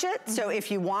overcharge it, so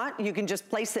if you want, you can just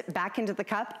place it back into the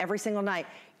cup every single night.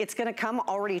 It's gonna come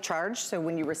already charged, so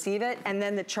when you receive it, and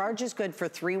then the charge is good for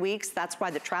 3 weeks. That's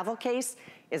why the travel case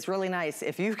is really nice.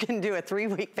 If you can do a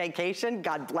 3-week vacation,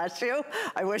 God bless you.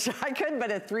 I wish I could,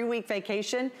 but a 3-week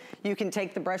vacation, you can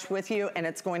take the brush with you and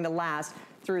it's going to last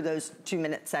through those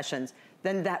 2-minute sessions.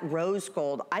 Then that rose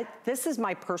gold, this is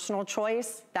my personal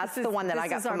choice. That's the one that I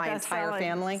got for my entire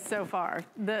family. So far.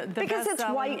 The because it's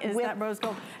white is that rose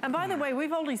gold. And by the way,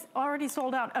 we've already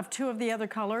sold out of 2 of the other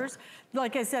colors.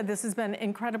 Like I said, this has been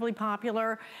incredibly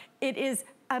popular. It is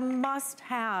a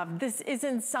must-have. This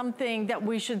isn't something that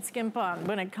we should skimp on.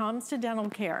 When it comes to dental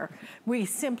care, we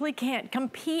simply can't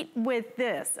compete with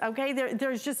this, okay?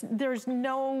 There's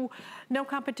no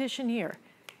competition here.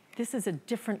 This is a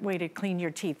different way to clean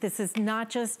your teeth. This is not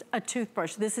just a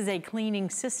toothbrush. This is a cleaning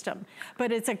system.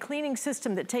 But it's a cleaning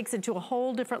system that takes it to a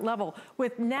whole different level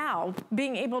with now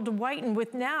being able to whiten,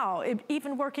 with now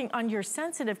even working on your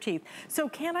sensitive teeth. So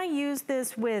can I use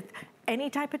this with any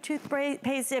type of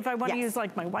toothpaste if I want to use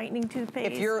like my whitening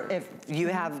toothpaste? If you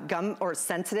have gum or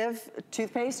sensitive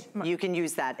toothpaste, you can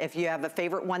use that. If you have a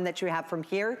favorite one that you have from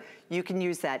here, you can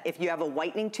use that. If you have a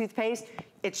whitening toothpaste,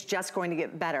 it's just going to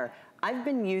get better. I've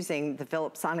been using the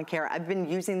Philips Sonicare. I've been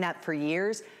using that for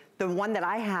years. The one that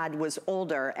I had was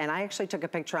older, and I actually took a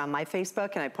picture on my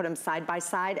Facebook and I put them side by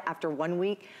side. After 1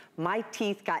 week, my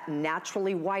teeth got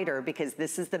naturally whiter because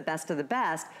this is the best of the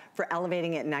best for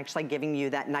elevating it and actually giving you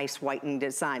that nice whitening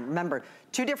design. Remember,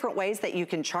 2 different ways that you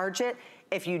can charge it.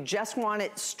 If you just want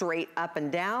it straight up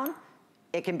and down,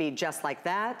 it can be just like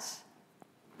that.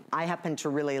 I happen to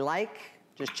really like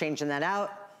just changing that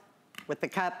out. With the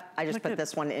cup, I just put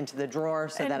this one into the drawer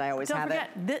so that I always have it.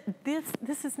 Don't forget,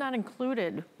 this is not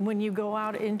included when you go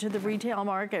out into the retail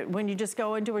market. When you just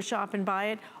go into a shop and buy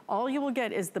it, all you will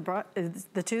get is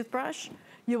the toothbrush.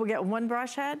 You will get 1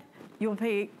 brush head. You will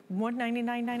pay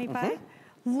 $199.95.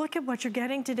 Look at what you're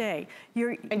getting today.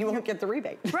 And you won't get the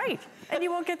rebate. Right, and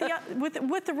you won't get the,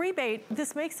 with the rebate,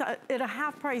 this makes it a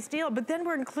half price deal, but then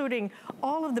we're including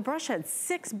all of the brush heads,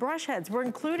 6 brush heads. We're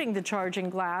including the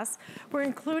charging glass, we're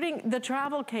including the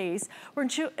travel case, we're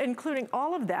including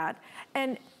all of that,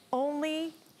 and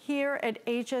only here at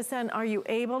HSN are you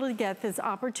able to get this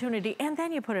opportunity, and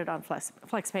then you put it on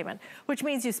flex payment, which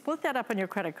means you split that up on your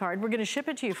credit card. We're gonna ship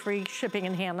it to you free shipping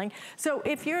and handling. So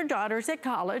if your daughter's at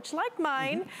college, like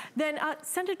mine, then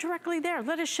send it directly there.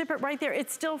 Let us ship it right there.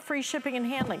 It's still free shipping and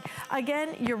handling.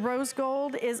 Again, your rose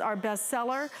gold is our best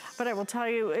seller, but I will tell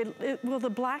you, will the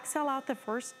black sell out the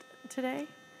first today?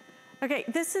 Okay,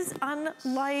 this is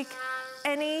unlike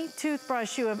any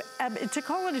toothbrush you have, to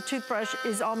call it a toothbrush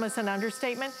is almost an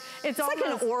understatement. It's almost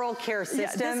like an oral care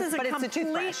system, this is but it's a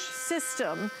toothbrush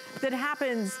system that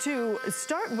happens to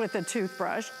start with a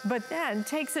toothbrush, but then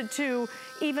takes it to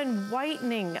even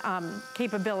whitening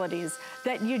capabilities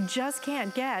that you just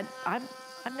can't get. I've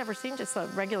never seen just a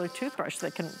regular toothbrush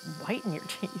that can whiten your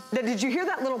teeth. Now, did you hear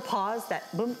that little pause,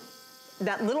 that boom?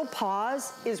 That little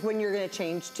pause is when you're gonna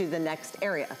change to the next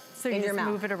area. So you just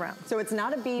move it around. So it's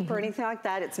not a beep or anything like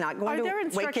that. It's not going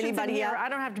to wake anybody up. I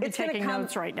don't have to be taking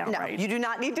notes right now, right? No, you do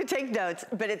not need to take notes,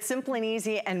 but it's simple and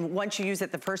easy, and once you use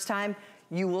it the first time,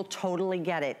 you will totally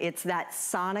get it. It's that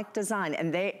sonic design,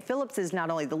 and Philips is not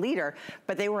only the leader,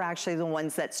 but they were actually the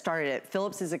ones that started it.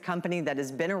 Philips is a company that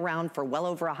has been around for well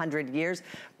over 100 years,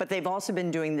 but they've also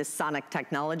been doing this sonic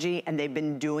technology, and they've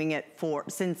been doing it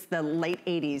since the late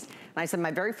 80s. And I said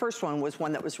my very first one was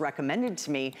one that was recommended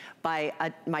to me by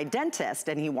my dentist,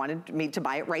 and he wanted me to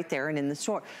buy it right there and in the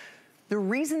store. The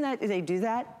reason that they do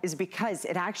that is because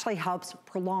it actually helps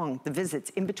prolong the visits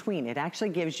in between. It actually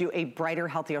gives you a brighter,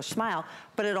 healthier smile,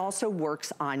 but it also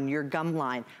works on your gum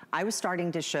line. I was starting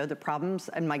to show the problems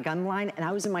in my gum line, and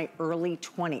I was in my early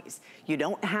 20s. You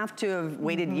don't have to have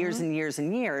waited years and years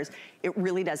and years. It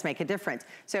really does make a difference.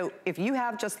 So if you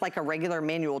have just like a regular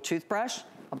manual toothbrush,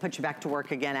 I'll put you back to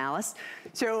work again, Alice.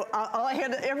 So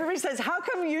everybody says, how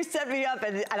come you set me up?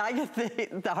 And I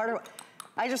get the harder one.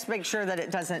 I just make sure that it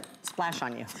doesn't splash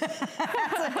on you.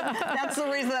 That's the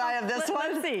reason that I have this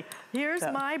one. Let's see. Here's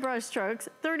my brush strokes,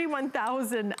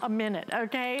 31,000 a minute,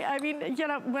 okay? I mean, you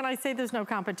know, when I say there's no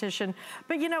competition,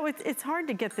 but you know, it's hard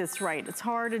to get this right. It's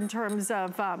hard in terms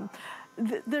of,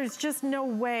 there's just no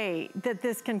way that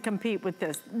this can compete with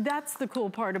this. That's the cool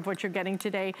part of what you're getting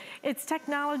today. It's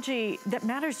technology that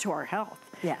matters to our health.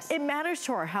 Yes. It matters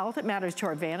to our health, it matters to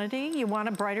our vanity. You want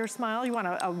a brighter smile, you want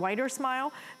a whiter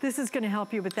smile, this is gonna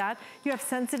help you with that. You have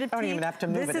sensitive teeth, I don't even have to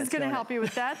move this is gonna help you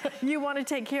with that. You wanna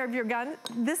take care of your gum,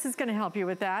 this is gonna help you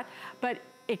with that. But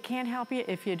it can't help you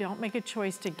if you don't make a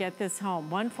choice to get this home.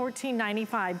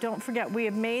 $114.95, don't forget, we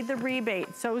have made the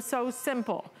rebate so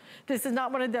simple. This is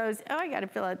not one of those, oh, I gotta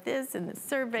fill out this and the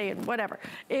survey and whatever.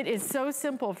 It is so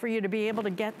simple for you to be able to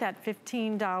get that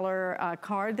 $15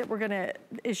 card that we're gonna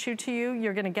issue to you.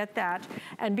 You're gonna get that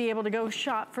and be able to go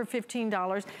shop for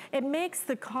 $15. It makes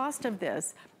the cost of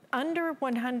this under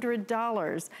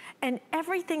 $100, and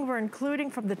everything we're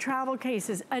including from the travel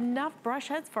cases, enough brush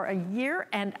heads for a year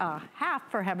and a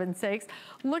half, for heaven's sakes.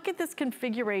 Look at this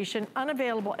configuration,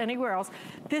 unavailable anywhere else.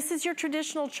 This is your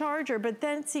traditional charger, but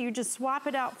then see, you just swap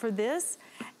it out for this,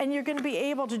 and you're gonna be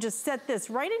able to just set this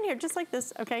right in here, just like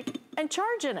this, okay, and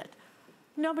charge in it.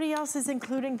 Nobody else is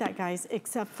including that, guys,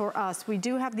 except for us. We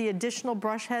do have the additional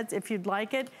brush heads if you'd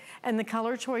like it, and the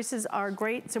color choices are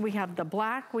great. So we have the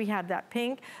black, we have that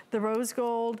pink, the rose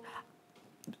gold.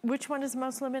 Which one is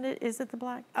most limited? Is it the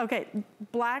black? Okay,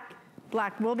 black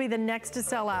will be the next to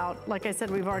sell out. Like I said,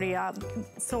 we've already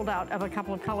sold out of a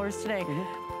couple of colors today.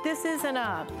 This isn't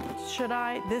a, should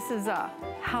I? This is a,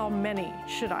 how many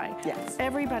should I? Yes.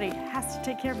 Everybody has to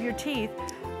take care of your teeth.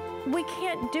 We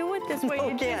can't do it this way.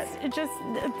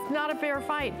 It's not a fair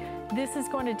fight. This is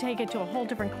going to take it to a whole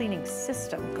different cleaning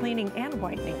system, cleaning and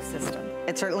whitening system.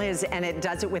 It certainly is, and it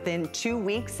does it within 2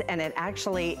 weeks, and it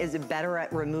actually is better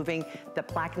at removing the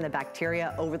plaque and the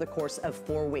bacteria over the course of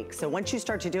 4 weeks. So once you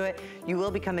start to do it, you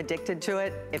will become addicted to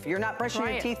it. If you're not brushing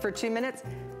your teeth for 2 minutes,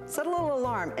 set a little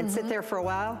alarm and sit there for a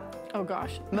while. Oh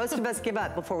gosh. Most of us give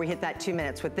up before we hit that 2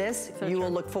 minutes. With this, you will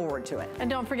look forward to it. And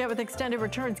don't forget, with extended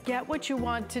returns, get what you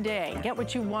want today. Get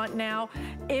what you want now.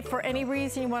 If for any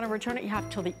reason you want to return it, you have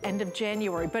till the end of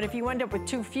January. But if you end up with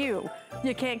too few,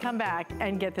 you can't come back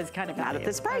and get this kind of value. Not at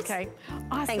this price. Okay.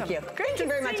 Awesome. Thank you. Thank you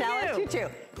very much, Alice. You too.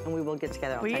 And we will get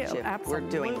together. I'll text you. Absolutely.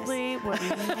 We're doing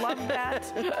this. Would love that.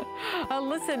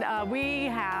 Listen, we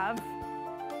have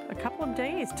a couple of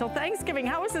days till Thanksgiving.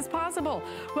 How is this possible?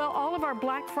 Well, all of our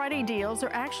Black Friday deals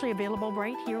are actually available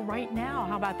right here, right now.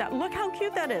 How about that? Look how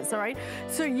cute that is, all right?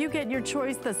 So you get your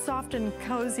choice, the soft and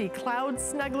cozy cloud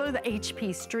snuggler, the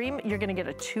HP Stream. You're gonna get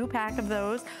a 2-pack of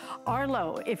those.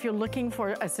 Arlo, if you're looking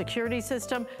for a security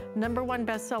system, #1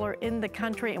 bestseller in the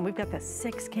country, and we've got the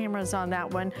 6 cameras on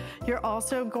that one. You're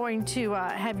also going to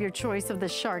have your choice of the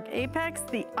Shark Apex,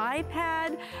 the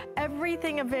iPad,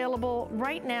 everything available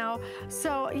right now.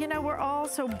 So, you know, we're all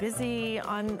so busy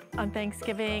on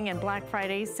Thanksgiving and Black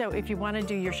Friday, so if you want to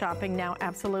do your shopping now,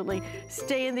 absolutely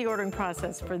stay in the ordering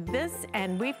process for this,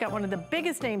 and we've got one of the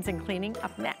biggest names in cleaning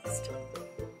up next.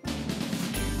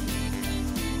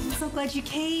 So glad you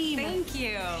came. Thank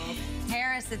you.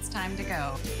 Harris, it's time to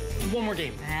go. One more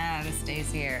game. Ah, this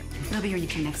stays here. I'll be here when you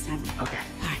come next time. Okay.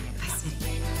 All right, bye,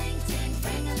 sweetie.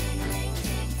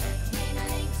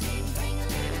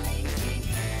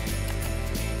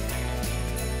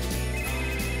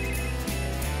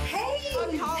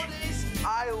 Happy holidays.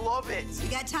 I love it. You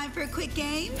got time for a quick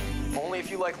game? Only if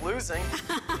you like losing.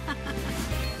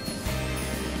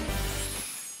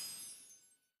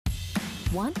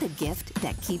 Want the gift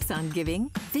that keeps on giving?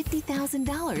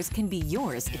 $50,000 can be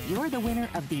yours if you're the winner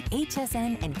of the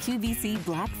HSN and QVC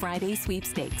Black Friday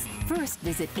sweepstakes. First,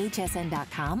 visit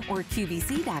hsn.com or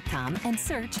qvc.com and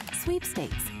search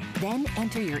sweepstakes. Then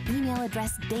enter your email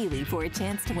address daily for a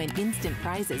chance to win instant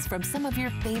prizes from some of your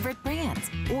favorite brands.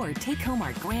 Or take home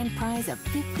our grand prize of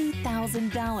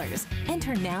 $50,000.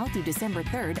 Enter now through December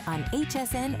 3rd on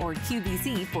HSN or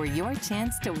QVC for your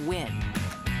chance to win.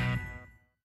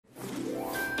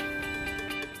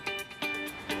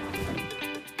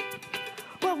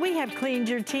 We have cleaned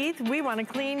your teeth. We want to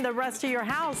clean the rest of your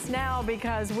house now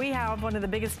because we have one of the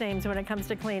biggest names when it comes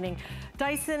to cleaning.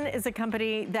 Dyson is a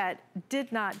company that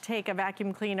did not take a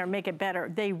vacuum cleaner and make it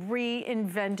better. They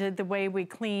reinvented the way we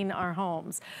clean our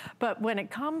homes. But when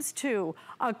it comes to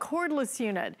a cordless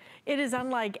unit, it is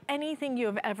unlike anything you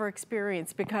have ever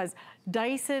experienced because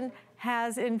Dyson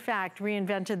has in fact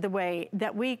reinvented the way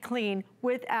that we clean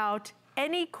without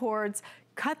any cords.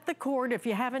 Cut the cord. If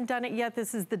you haven't done it yet,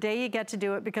 this is the day you get to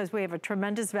do it because we have a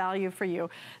tremendous value for you.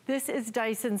 This is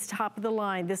Dyson's top of the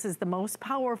line. This is the most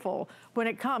powerful when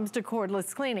it comes to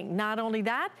cordless cleaning. Not only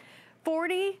that,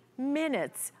 40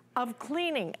 minutes of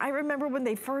cleaning. I remember when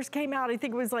they first came out, I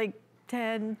think it was like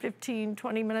 10, 15,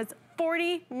 20 minutes.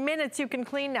 40 minutes you can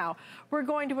clean now. We're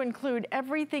going to include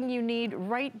everything you need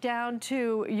right down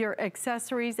to your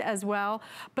accessories as well.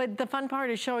 But the fun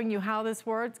part is showing you how this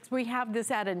works. We have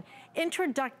this at an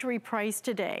introductory price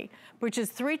today, which is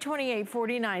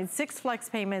 $328.49, 6 flex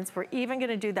payments. We're even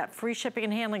gonna do that free shipping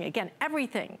and handling. Again,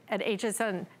 everything at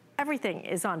HSN, everything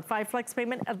is on 5 flex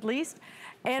payment at least,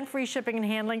 and free shipping and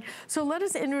handling. So let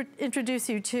us introduce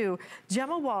you to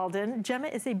Gemma Walden. Gemma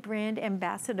is a brand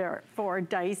ambassador for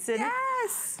Dyson.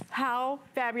 Yes! How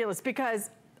fabulous,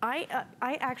 because I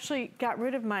actually got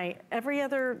rid of my every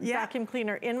other vacuum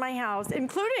cleaner in my house,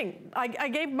 including, I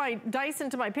gave my Dyson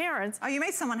to my parents. Oh, you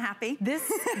made someone happy. This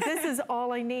is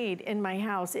all I need in my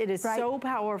house. It is so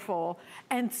powerful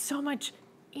and so much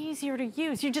easier to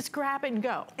use. You just grab it and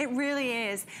go. It really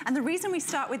is. And the reason we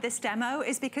start with this demo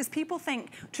is because people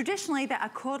think traditionally that a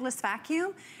cordless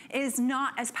vacuum is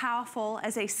not as powerful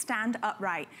as a stand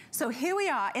upright. So here we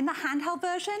are in the handheld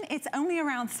version. It's only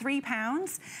around 3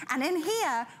 pounds. And in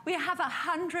here, we have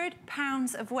 100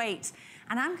 pounds of weight.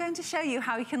 And I'm going to show you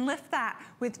how you can lift that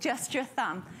with just your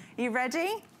thumb. Are you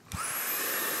ready?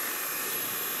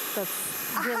 That's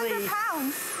really 100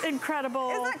 pounds.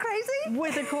 Incredible. Isn't that crazy?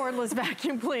 With a cordless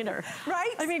vacuum cleaner.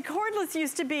 Right? I mean, cordless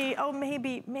used to be, oh,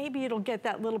 maybe it'll get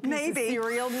that little piece of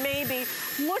cereal. Maybe.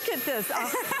 Look at this,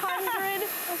 100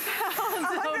 pounds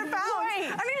 100 pounds.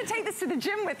 Weight. I'm going to take this to the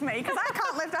gym with me because I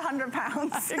can't lift 100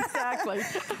 pounds. Exactly.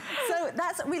 So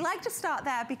we like to start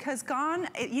there because gone,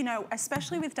 you know,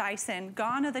 especially with Dyson,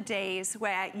 gone are the days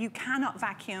where you cannot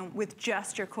vacuum with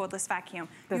just your cordless vacuum.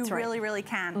 That's right. Really, really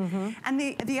can. And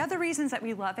the other reasons that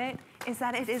we love it is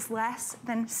that it is less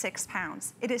than 6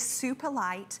 pounds. It is super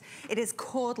light. It is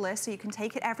cordless, so you can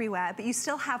take it everywhere, but you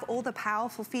still have all the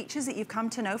powerful features that you've come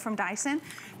to know from Dyson.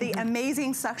 The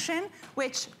amazing suction,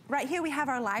 which right here we have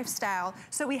our lifestyle.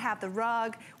 So we have the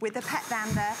rug with the pet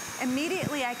dander.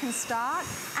 Immediately I can start,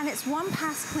 and it's one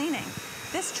pass cleaning.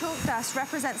 This chalk dust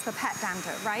represents the pet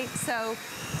dander, right? So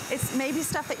it's maybe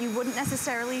stuff that you wouldn't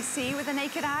necessarily see with the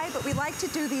naked eye, but we like to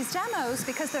do these demos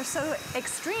because they're so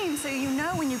extreme, so you know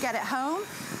when you get it home,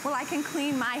 well, I can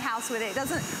clean my house with it.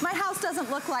 My house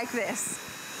doesn't look like this.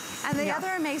 And the other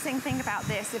amazing thing about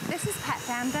this, if this is pet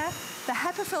dander, the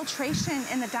HEPA filtration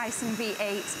in the Dyson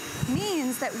V8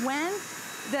 means that when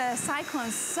the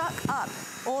cyclones suck up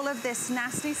all of this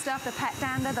nasty stuff, the pet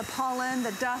dander, the pollen,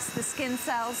 the dust, the skin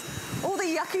cells, all the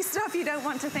yucky stuff you don't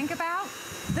want to think about.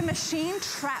 The machine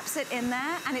traps it in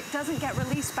there and it doesn't get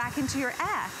released back into your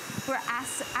air. We're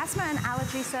asthma and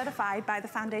allergy certified by the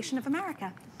Foundation of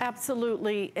America.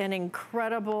 Absolutely an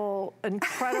incredible,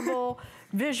 incredible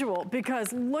visual,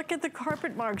 because look at the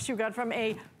carpet marks you got from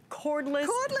a cordless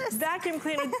vacuum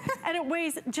cleaner, and it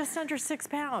weighs just under 6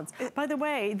 pounds. By the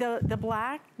way, the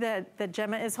black that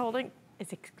Gemma is holding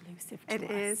is exclusive to us.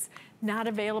 It is. Not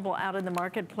available out in the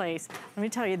marketplace. Let me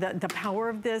tell you, the power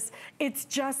of this, it's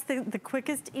just the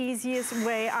quickest, easiest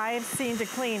way I have seen to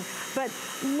clean. But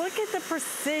look at the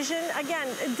precision. Again,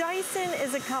 Dyson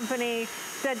is a company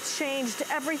that changed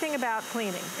everything about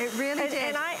cleaning. It really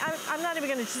did. And I'm not even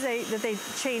gonna say that they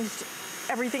changed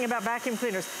everything about vacuum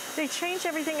cleaners. They change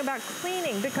everything about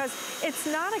cleaning, because it's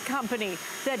not a company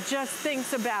that just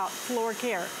thinks about floor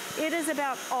care. It is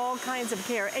about all kinds of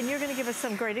care, and you're gonna give us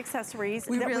some great accessories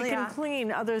that we can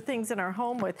clean other things in our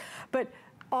home with. But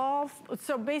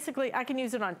so basically I can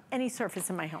use it on any surface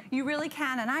in my home. You really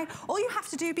can, and all you have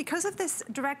to do, because of this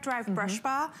direct drive brush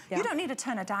bar, you don't need to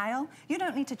turn a dial, you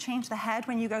don't need to change the head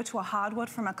when you go to a hardwood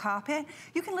from a carpet.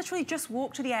 You can literally just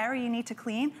walk to the area you need to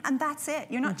clean, and that's it.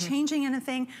 You're not changing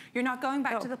anything, you're not going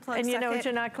back to the plug And you know socket. what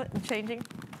you're not changing?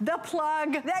 The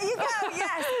plug. There you go,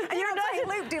 yes. And you're not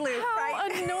playing loop-de-loop, right?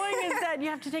 How annoying is that? You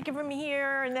have to take it from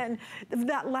here, and then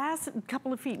that last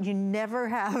couple of feet, you never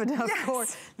have enough cord.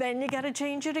 Then you gotta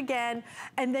change it again,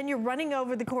 and then you're running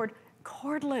over the cord.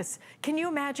 Cordless. Can you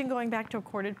imagine going back to a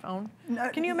corded phone? No.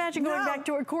 Can you imagine going back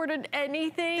to a corded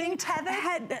anything? Being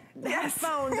tethered?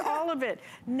 Headphones, all of it.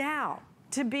 Now,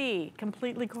 to be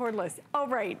completely cordless. Oh,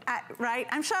 right. Right,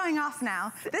 I'm showing off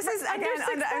now. This is,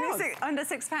 again, under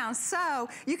 6 pounds. So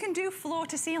you can do floor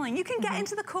to ceiling. You can get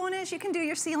into the corners, you can do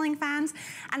your ceiling fans.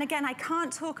 And again, I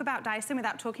can't talk about Dyson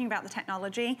without talking about the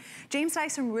technology. James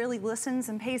Dyson really listens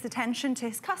and pays attention to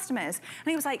his customers. And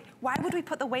he was like, why would we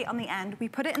put the weight on the end? We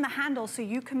put it in the handle so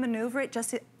you can maneuver it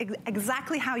just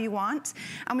exactly how you want.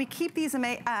 And we keep these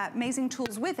amazing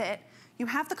tools with it. You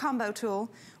have the combo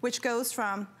tool, which goes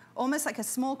from almost like a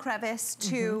small crevice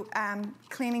to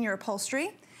cleaning your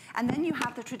upholstery. And then you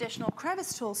have the traditional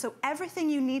crevice tool. So everything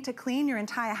you need to clean your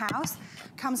entire house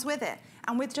comes with it.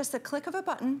 And with just a click of a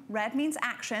button, red means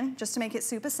action, just to make it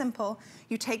super simple,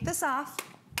 you take this off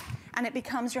and it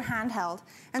becomes your handheld.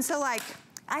 And so like,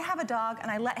 I have a dog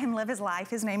and I let him live his life.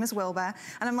 His name is Wilbur.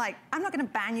 And I'm like, I'm not gonna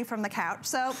ban you from the couch.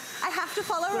 So I have to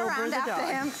follow around after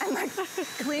him and like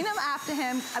clean him after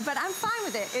him. But I'm fine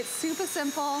with it. It's super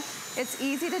simple. It's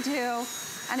easy to do.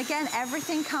 And again,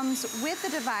 everything comes with the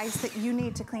device that you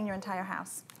need to clean your entire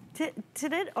house.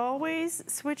 Did it always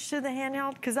switch to the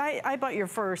handheld? Because I bought your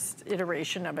first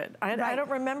iteration of it. I don't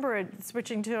remember it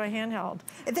switching to a handheld.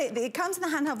 It comes in the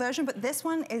handheld version, but this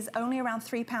one is only around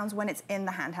 3 pounds when it's in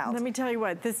the handheld. Let me tell you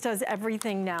what, this does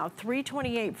everything now.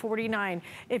 $328.49.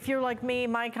 If you're like me,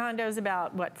 my condo's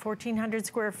about, what, 1,400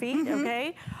 square feet,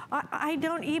 okay? I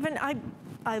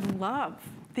love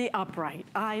the upright.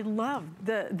 I love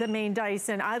the main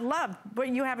Dyson. I love what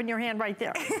you have in your hand right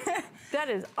there. That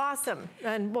is awesome.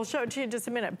 And we'll show it to you in just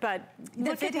a minute, but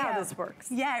look at how this works.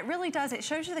 Yeah, it really does. It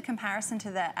shows you the comparison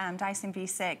to the Dyson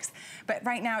V6, but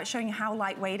right now it's showing you how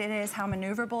lightweight it is, how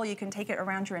maneuverable. You can take it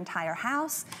around your entire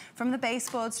house, from the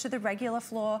baseboards to the regular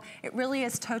floor. It really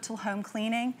is total home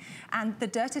cleaning. And the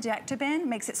dirt ejector bin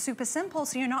makes it super simple,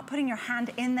 so you're not putting your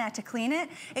hand in there to clean it.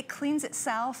 It cleans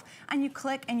itself, and you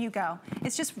click and you go.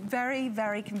 It's just very,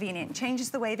 very convenient.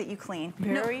 Changes the way that you clean.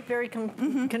 Very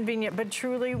convenient, but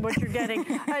truly what you're getting.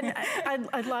 And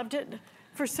I loved it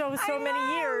for so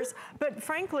many years, but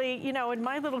frankly, you know, in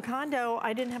my little condo,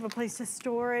 I didn't have a place to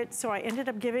store it, so I ended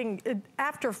up giving,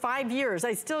 after 5 years,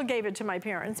 I still gave it to my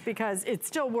parents because it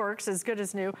still works as good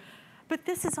as new. But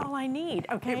this is all I need,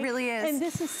 okay? It really is. And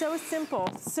this is so simple,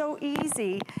 so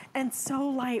easy, and so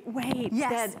lightweight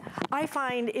that I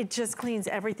find it just cleans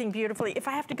everything beautifully. If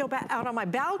I have to go back out on my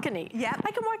balcony,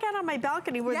 I can walk out on my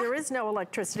balcony where there is no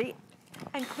electricity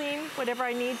and clean whatever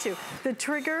I need to. The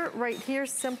trigger right here,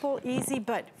 simple, easy,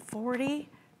 but 40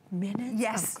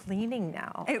 minutes of cleaning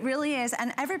now. It really is,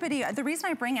 and everybody, the reason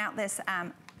I bring out this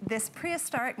this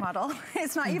prehistoric model,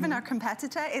 it's not even our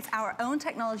competitor, it's our own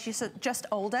technology, so just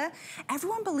older.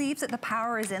 Everyone believes that the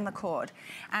power is in the cord,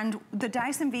 and the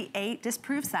Dyson V8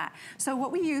 disproves that. So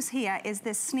what we use here is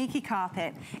this sneaky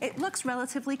carpet. It looks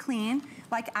relatively clean,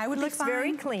 like I would be fine. Looks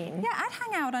very clean. Yeah, I'd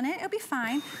hang out on it, it'll be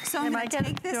fine. So I'm gonna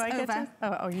take this over.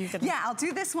 Oh, you get it. Yeah, I'll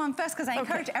do this one first, because I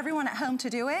encourage everyone at home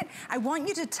to do it. I want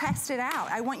you to test it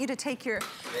out. I want you to take your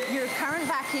current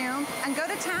vacuum and go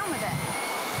to town with it.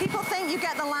 People think you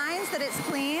get the lines that it's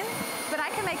clean, but I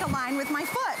can make a line with my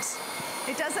foot.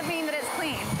 It doesn't mean that it's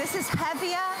clean. This is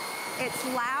heavier, it's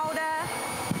louder,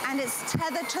 and it's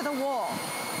tethered to the wall.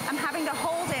 I'm having to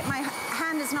hold it, my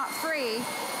hand is not free.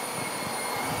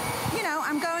 You know,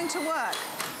 I'm going to work.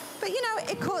 But you know,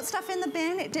 it caught stuff in the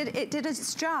bin, it did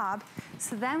its job.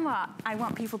 So then what I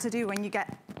want people to do when you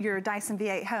get your Dyson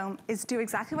V8 home is do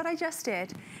exactly what I just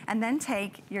did, and then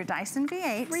take your Dyson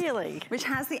V8. Really? Which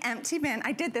has the empty bin.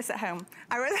 I did this at home.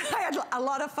 I had a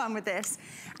lot of fun with this.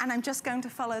 And I'm just going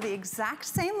to follow the exact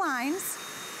same lines.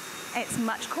 It's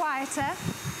much quieter.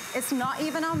 It's not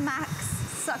even on max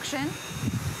suction,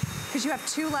 because you have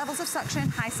 2 levels of suction,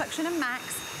 high suction and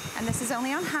max, and this is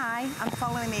only on high. I'm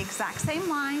following the exact same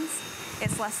lines.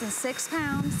 It's less than 6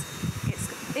 pounds.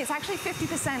 It's actually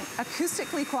 50%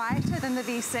 acoustically quieter than the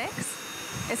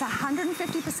V6. It's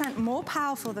 150% more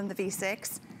powerful than the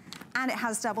V6, and it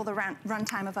has double the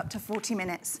runtime of up to 40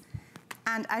 minutes.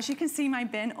 And as you can see my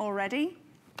bin already,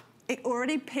 it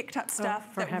already picked up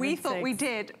stuff that we thought we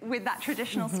did with that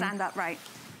traditional stand upright.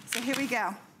 So here we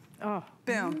go. Oh,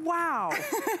 boom. Wow.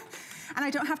 And I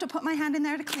don't have to put my hand in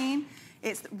there to clean.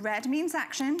 It's red means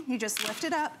action. You just lift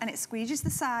it up and it squeegees the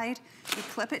side. You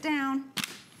clip it down,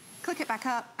 click it back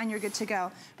up, and you're good to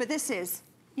go. But this is,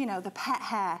 you know, the pet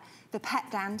hair, the pet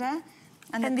dander.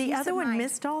 And the other one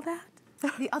missed all that?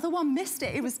 The other one missed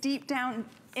it. It was deep down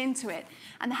into it.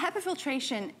 And the HEPA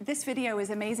filtration, this video is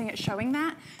amazing at showing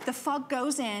that. The fog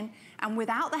goes in, and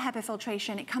without the HEPA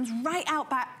filtration, it comes right out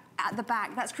back at the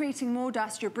back. That's creating more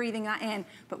dust, you're breathing that in.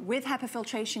 But with HEPA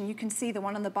filtration, you can see the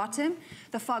one on the bottom,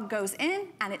 the fog goes in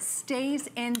and it stays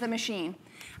in the machine.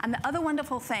 And the other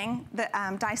wonderful thing that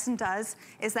Dyson does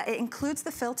is that it includes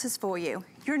the filters for you.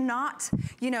 You're not,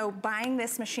 you know, buying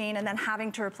this machine and then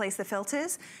having to replace the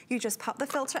filters. You just pop the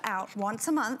filter out once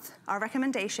a month, our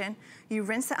recommendation. You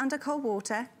rinse it under cold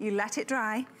water, you let it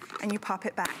dry, and you pop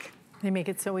it back. They make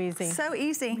it so easy. So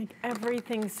easy. Make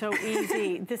everything so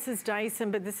easy. This is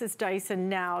Dyson, but this is Dyson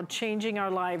now, changing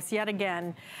our lives yet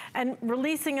again, and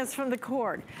releasing us from the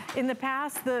cord. In the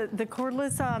past, the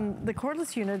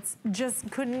cordless units just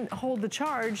couldn't hold the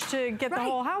charge to get the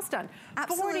whole house done.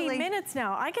 Absolutely. 40 minutes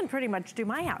now. I can pretty much do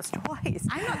my house twice.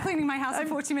 I'm not cleaning my house in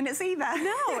 40 minutes either.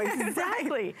 No,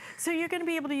 exactly. Right. So you're going to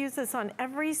be able to use this on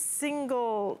every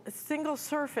single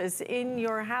surface in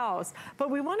your house.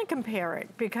 But we want to compare it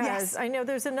because I know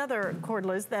there's another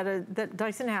cordless that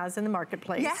Dyson has in the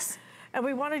marketplace. Yes. And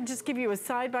we want to just give you a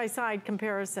side-by-side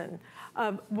comparison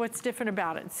of what's different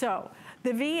about it. So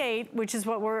the V8, which is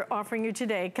what we're offering you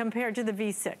today, compared to the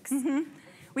V6.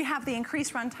 We have the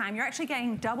increased runtime. You're actually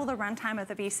getting double the runtime of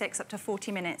the V6, up to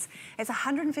 40 minutes. It's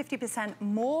 150%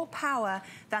 more power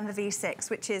than the V6,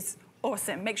 which is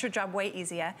awesome, makes your job way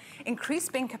easier.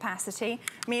 Increased bin capacity,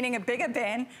 meaning a bigger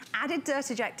bin, added dirt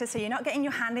ejector, so you're not getting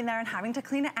your hand in there and having to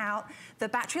clean it out. The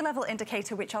battery level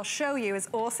indicator, which I'll show you, is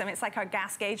awesome. It's like our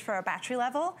gas gauge for our battery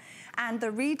level. And the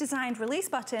redesigned release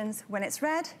buttons, when it's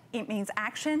red, it means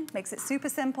action, makes it super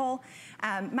simple.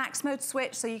 Max mode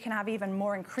switch, so you can have even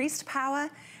more increased power,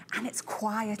 and it's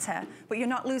quieter, but you're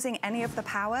not losing any of the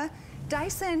power.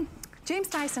 James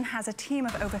Dyson has a team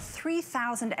of over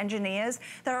 3,000 engineers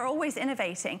that are always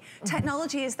innovating.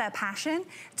 Technology is their passion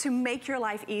to make your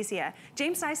life easier.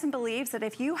 James Dyson believes that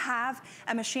if you have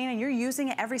a machine and you're using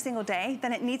it every single day,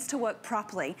 then it needs to work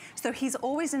properly. So he's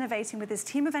always innovating with his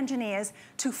team of engineers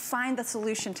to find the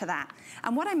solution to that.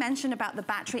 And what I mentioned about the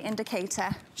battery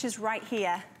indicator, which is right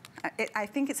here, I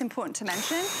think it's important to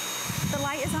mention. The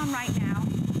light is on right now.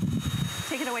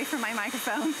 Take it away from my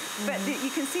microphone. But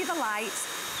you can see the light.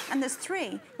 And there's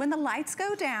 3. When the lights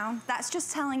go down, that's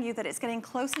just telling you that it's getting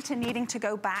closer to needing to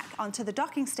go back onto the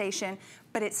docking station,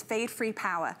 but it's fade-free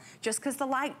power. Just because the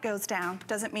light goes down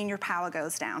doesn't mean your power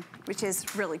goes down, which is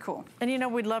really cool. And you know,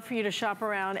 we'd love for you to shop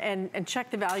around and check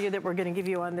the value that we're going to give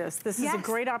you on this. This is a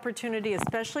great opportunity,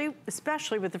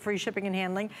 especially with the free shipping and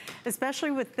handling,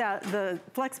 especially with the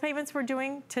flex payments we're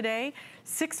doing today.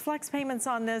 6 flex payments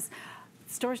on this.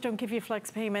 Stores don't give you flex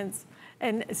payments.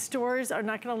 And stores are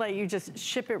not going to let you just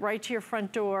ship it right to your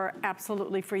front door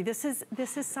absolutely free. This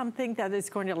is something that is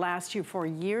going to last you for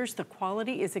years. The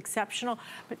quality is exceptional,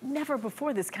 but never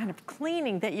before this kind of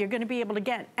cleaning that you're going to be able to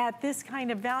get at this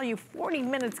kind of value. 40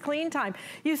 minutes clean time.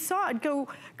 You saw it go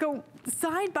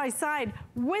side by side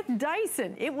with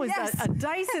Dyson. It was a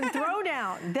Dyson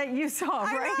throwdown that you saw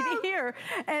right here.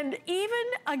 And even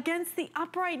against the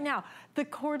upright now, the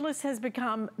cordless has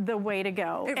become the way to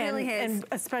go. It really is. And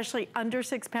especially under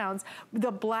 6 pounds.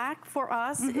 The black for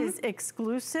us is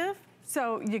exclusive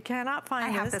So you cannot find I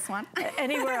have this one.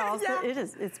 anywhere else. Yeah.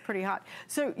 It's pretty hot.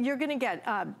 So you're gonna get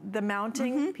the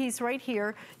mounting piece right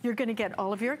here. You're gonna get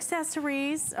all of your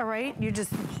accessories, all right? You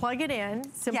just plug it in,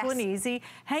 simple and easy,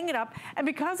 hang it up. And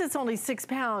because it's only 6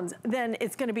 pounds, then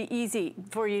it's gonna be easy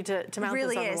for you to mount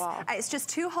this on the wall. It's just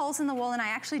 2 holes in the wall, and I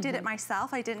actually did it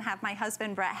myself. I didn't have my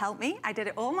husband, Brett, help me. I did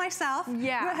it all myself.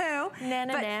 Yeah. Woohoo.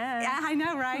 Yeah, I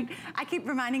know, right? I keep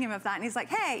reminding him of that, and he's like,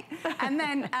 hey. And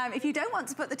then if you don't want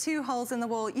to put the 2 holes in the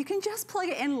wall, you can just plug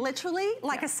it in literally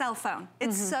like a cell phone.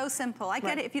 It's so simple. I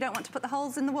get it. If you don't want to put the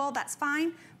holes in the wall, that's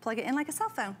fine. Plug it in like a cell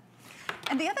phone.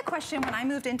 And the other question, when I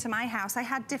moved into my house, I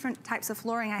had different types of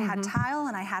flooring. I had tile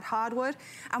and I had hardwood.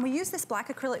 And we use this black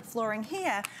acrylic flooring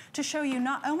here to show you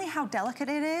not only how delicate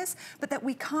it is, but that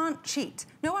we can't cheat.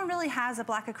 No one really has a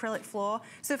black acrylic floor.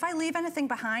 So if I leave anything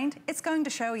behind, it's going to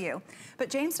show you. But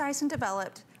James Dyson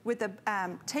developed with the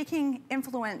taking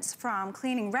influence from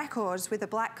cleaning records with the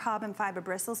black carbon fiber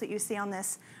bristles that you see on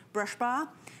this brush bar.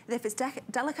 If it's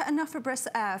delicate enough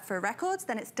for records,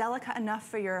 then it's delicate enough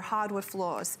for your hardwood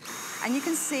floors. And you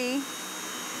can see,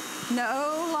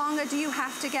 no longer do you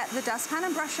have to get the dustpan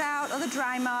and brush out or the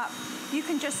dry mop. You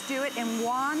can just do it in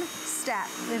one step.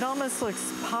 It almost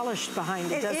looks polished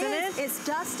behind it, doesn't it? It's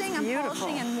dusting and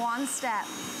polishing in one step.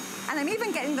 And I'm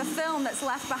even getting the film that's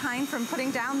left behind from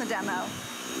putting down the demo.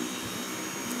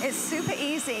 It's super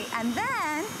easy. And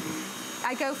then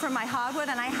I go from my hardwood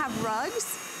and I have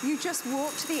rugs. You just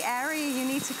walk to the area you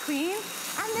need to clean.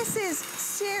 And this is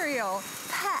cereal,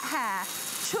 pet hair,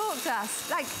 chalk dust.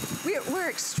 Like, we're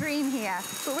extreme here,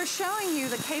 but we're showing you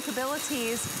the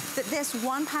capabilities that this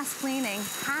one-pass cleaning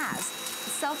has.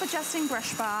 Self-adjusting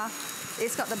brush bar.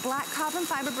 It's got the black carbon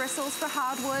fiber bristles for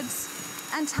hardwoods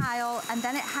and tile, and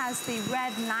then it has the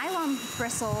red nylon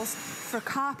bristles for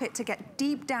carpet to get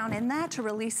deep down in there to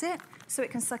release it, so it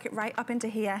can suck it right up into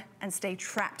here and stay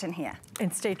trapped in here.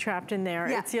 And stay trapped in there.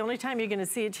 Yeah. It's the only time you're gonna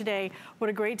see it today. What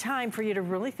a great time for you to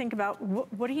really think about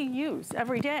what do you use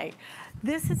every day?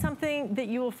 This is something that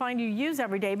you will find you use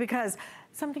every day because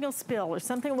something will spill or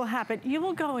something will happen. You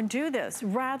will go and do this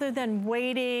rather than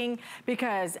waiting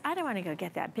because I don't want to go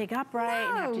get that big upright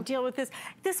and have to deal with this.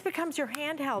 This becomes your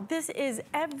handheld. This is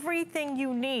everything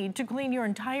you need to clean your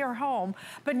entire home.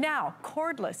 But now,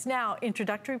 cordless, now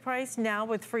introductory price, now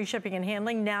with free shipping and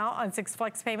handling, now on 6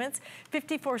 flex payments,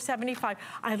 $54.75.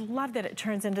 I love that it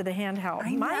turns into the handheld.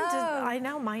 I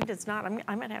know mine does not.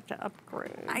 I'm gonna have to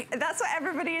upgrade. That's what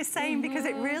everybody is saying because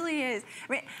it really is.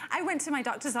 I mean, I went to my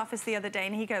doctor's office the other day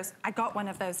and he goes, I got one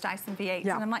of those Dyson V8s.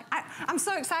 And I'm like, I'm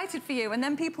so excited for you. And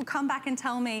then people come back and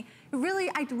tell me,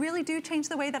 I really do change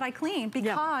the way that I clean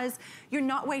because you're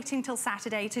not waiting till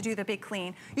Saturday to do the big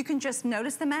clean. You can just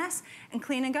notice the mess and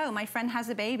clean and go. My friend has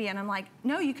a baby and I'm like,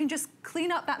 no, you can just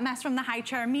clean up that mess from the high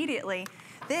chair immediately.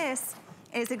 This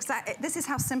is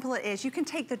how simple it is. You can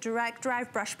take the direct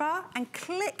drive brush bar and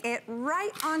click it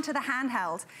right onto the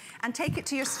handheld and take it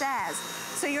to your stairs.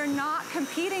 So you're not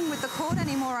competing with the cord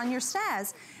anymore on your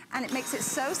stairs. And it makes it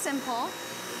so simple,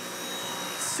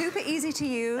 super easy to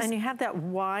use. And you have that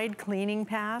wide cleaning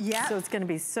path. Yeah. So it's gonna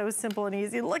be so simple and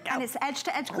easy. Look out. And it's edge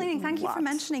to edge cleaning. Thank you for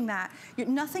mentioning that.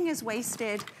 Nothing is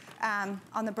wasted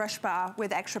on the brush bar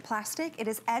with extra plastic. It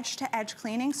is edge to edge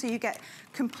cleaning, so you get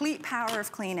complete power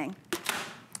of cleaning.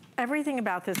 Everything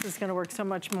about this is gonna work so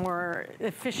much more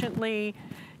efficiently.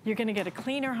 You're gonna get a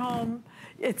cleaner home.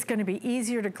 It's gonna be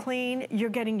easier to clean. You're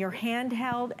getting your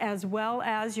handheld as well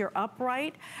as your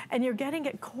upright, and you're getting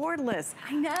it cordless.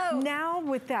 I know. Now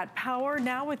with that power,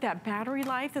 now with that battery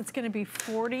life, it's gonna be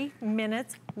 40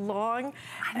 minutes long.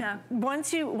 I know.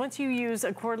 Once you use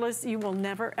a cordless, you will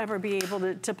never ever be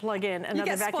able to plug in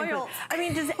another vacuum cleaner. I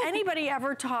mean, does anybody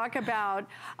ever talk about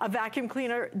a vacuum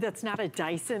cleaner that's not a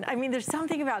Dyson? I mean, there's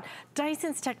something about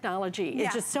Dyson's technology.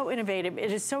 It's just so innovative.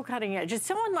 It is so cutting edge. It's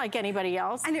so unlike anybody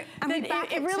else.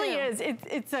 It really is.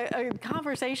 It's a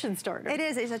conversation starter. It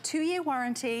is. It's a 2-year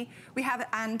warranty. We have,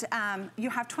 and you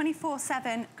have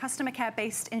 24/7 customer care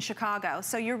based in Chicago.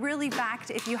 So you're really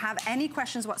backed if you have any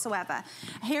questions whatsoever.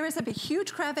 Here is a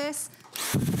huge crevice,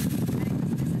 and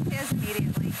it disappears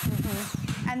immediately.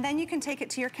 And then you can take it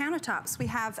to your countertops. We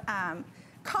have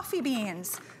coffee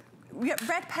beans,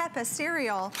 red pepper,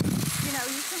 cereal. You know,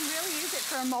 you can really use it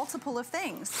for a multiple of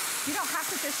things. You don't have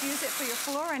to just use it for your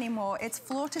floor anymore. It's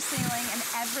floor to ceiling and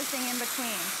everything in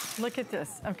between. Look at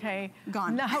this, okay?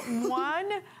 Gone. Not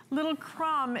one little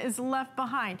crumb is left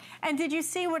behind. And did you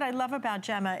see what I love about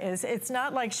Gemma is it's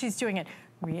not like she's doing it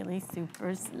really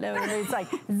super slow. It's like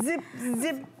zip, zip,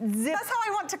 zip. That's how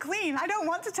I want to clean. I don't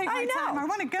want to take my time. I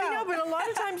want to go. I know, but a lot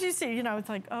of times you see, you know, it's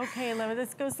like, okay,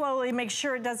 let's go slowly, make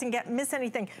sure it doesn't miss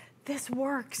anything. this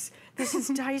works. This is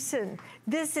Dyson.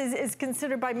 This is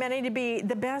considered by many to be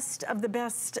the best of the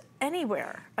best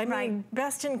anywhere. I mean,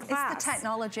 best in class. It's the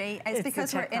technology. It's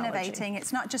because we're innovating.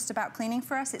 It's not just about cleaning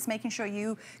for us. It's making sure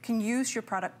you can use your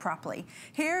product properly.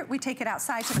 Here, we take it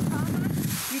outside to the car.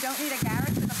 You don't need a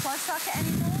garage with a plug socket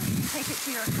anymore. You can take it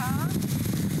to your car.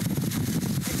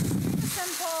 It's super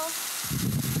simple.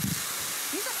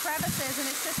 These are crevices, and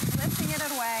it's just lifting it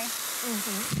away.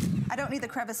 I don't need the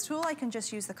crevice tool. I can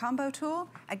just use the combo tool.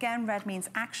 Again, red means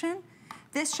action.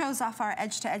 This shows off our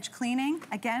edge-to-edge cleaning.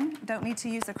 Again, don't need to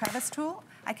use the crevice tool.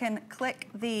 I can click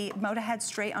the motor head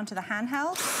straight onto the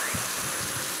handheld.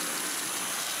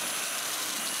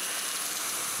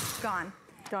 Gone.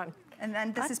 Gone. And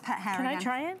then this is pet hair again. Can I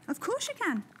try it? Of course you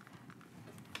can.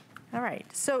 All right,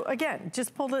 so again,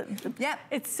 just pull the,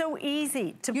 it's so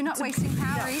easy to— You're not wasting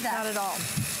power either. Not at all.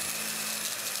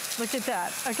 Look at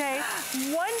that, okay?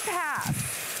 One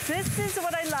pass. This is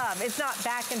what I love. It's not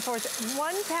back and forth.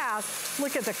 One pass.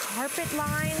 Look at the carpet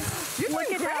lines. Look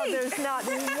at how there's not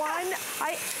one.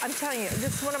 I'm telling you,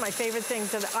 this is one of my favorite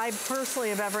things that I personally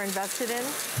have ever invested in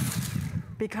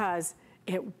because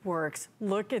it works.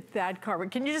 Look at that carpet.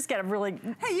 Can you just get a really—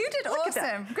 Hey, you did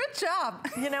awesome. Good job.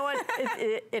 You know what?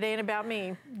 It ain't about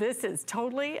me. This is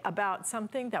totally about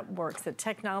something that works, the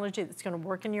technology that's going to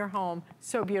work in your home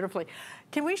so beautifully.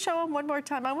 Can we show them one more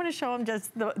time? I want to show them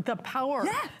just the power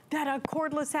that a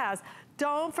cordless has.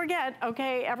 Don't forget,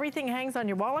 okay, everything hangs on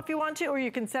your wall if you want to, or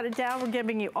you can set it down. We're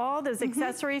giving you all those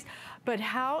accessories. But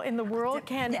how in the world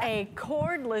can a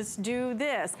cordless do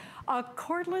this? A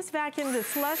cordless vacuum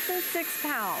that's less than 6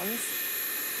 pounds,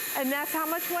 and that's how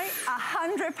much weight?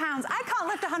 100 pounds. I can't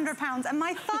lift 100 pounds, and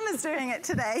my thumb is doing it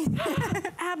today.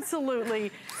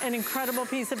 Absolutely an incredible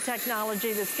piece of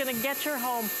technology that's gonna get your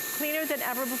home cleaner than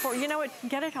ever before. You know what,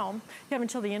 get it home. You have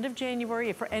until the end of January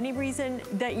if for any reason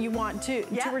that you want to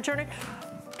return it.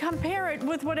 Compare it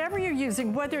with whatever you're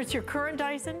using, whether it's your current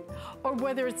Dyson or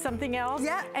whether it's something else,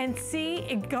 and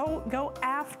see, go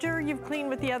after you've cleaned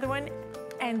with the other one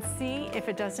and see if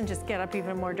it doesn't just get up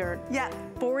even more dirt.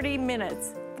 40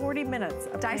 minutes. 40 minutes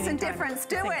of Dyson difference.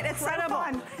 Do it. It's so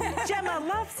fun. Gemma,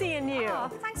 love seeing you. Oh,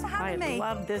 thanks for having me. I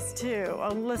love this too.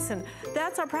 Oh, listen,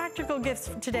 that's our practical gifts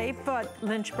for today, but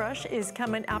Lynch Brush is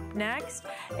coming up next,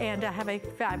 and have a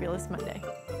fabulous Monday.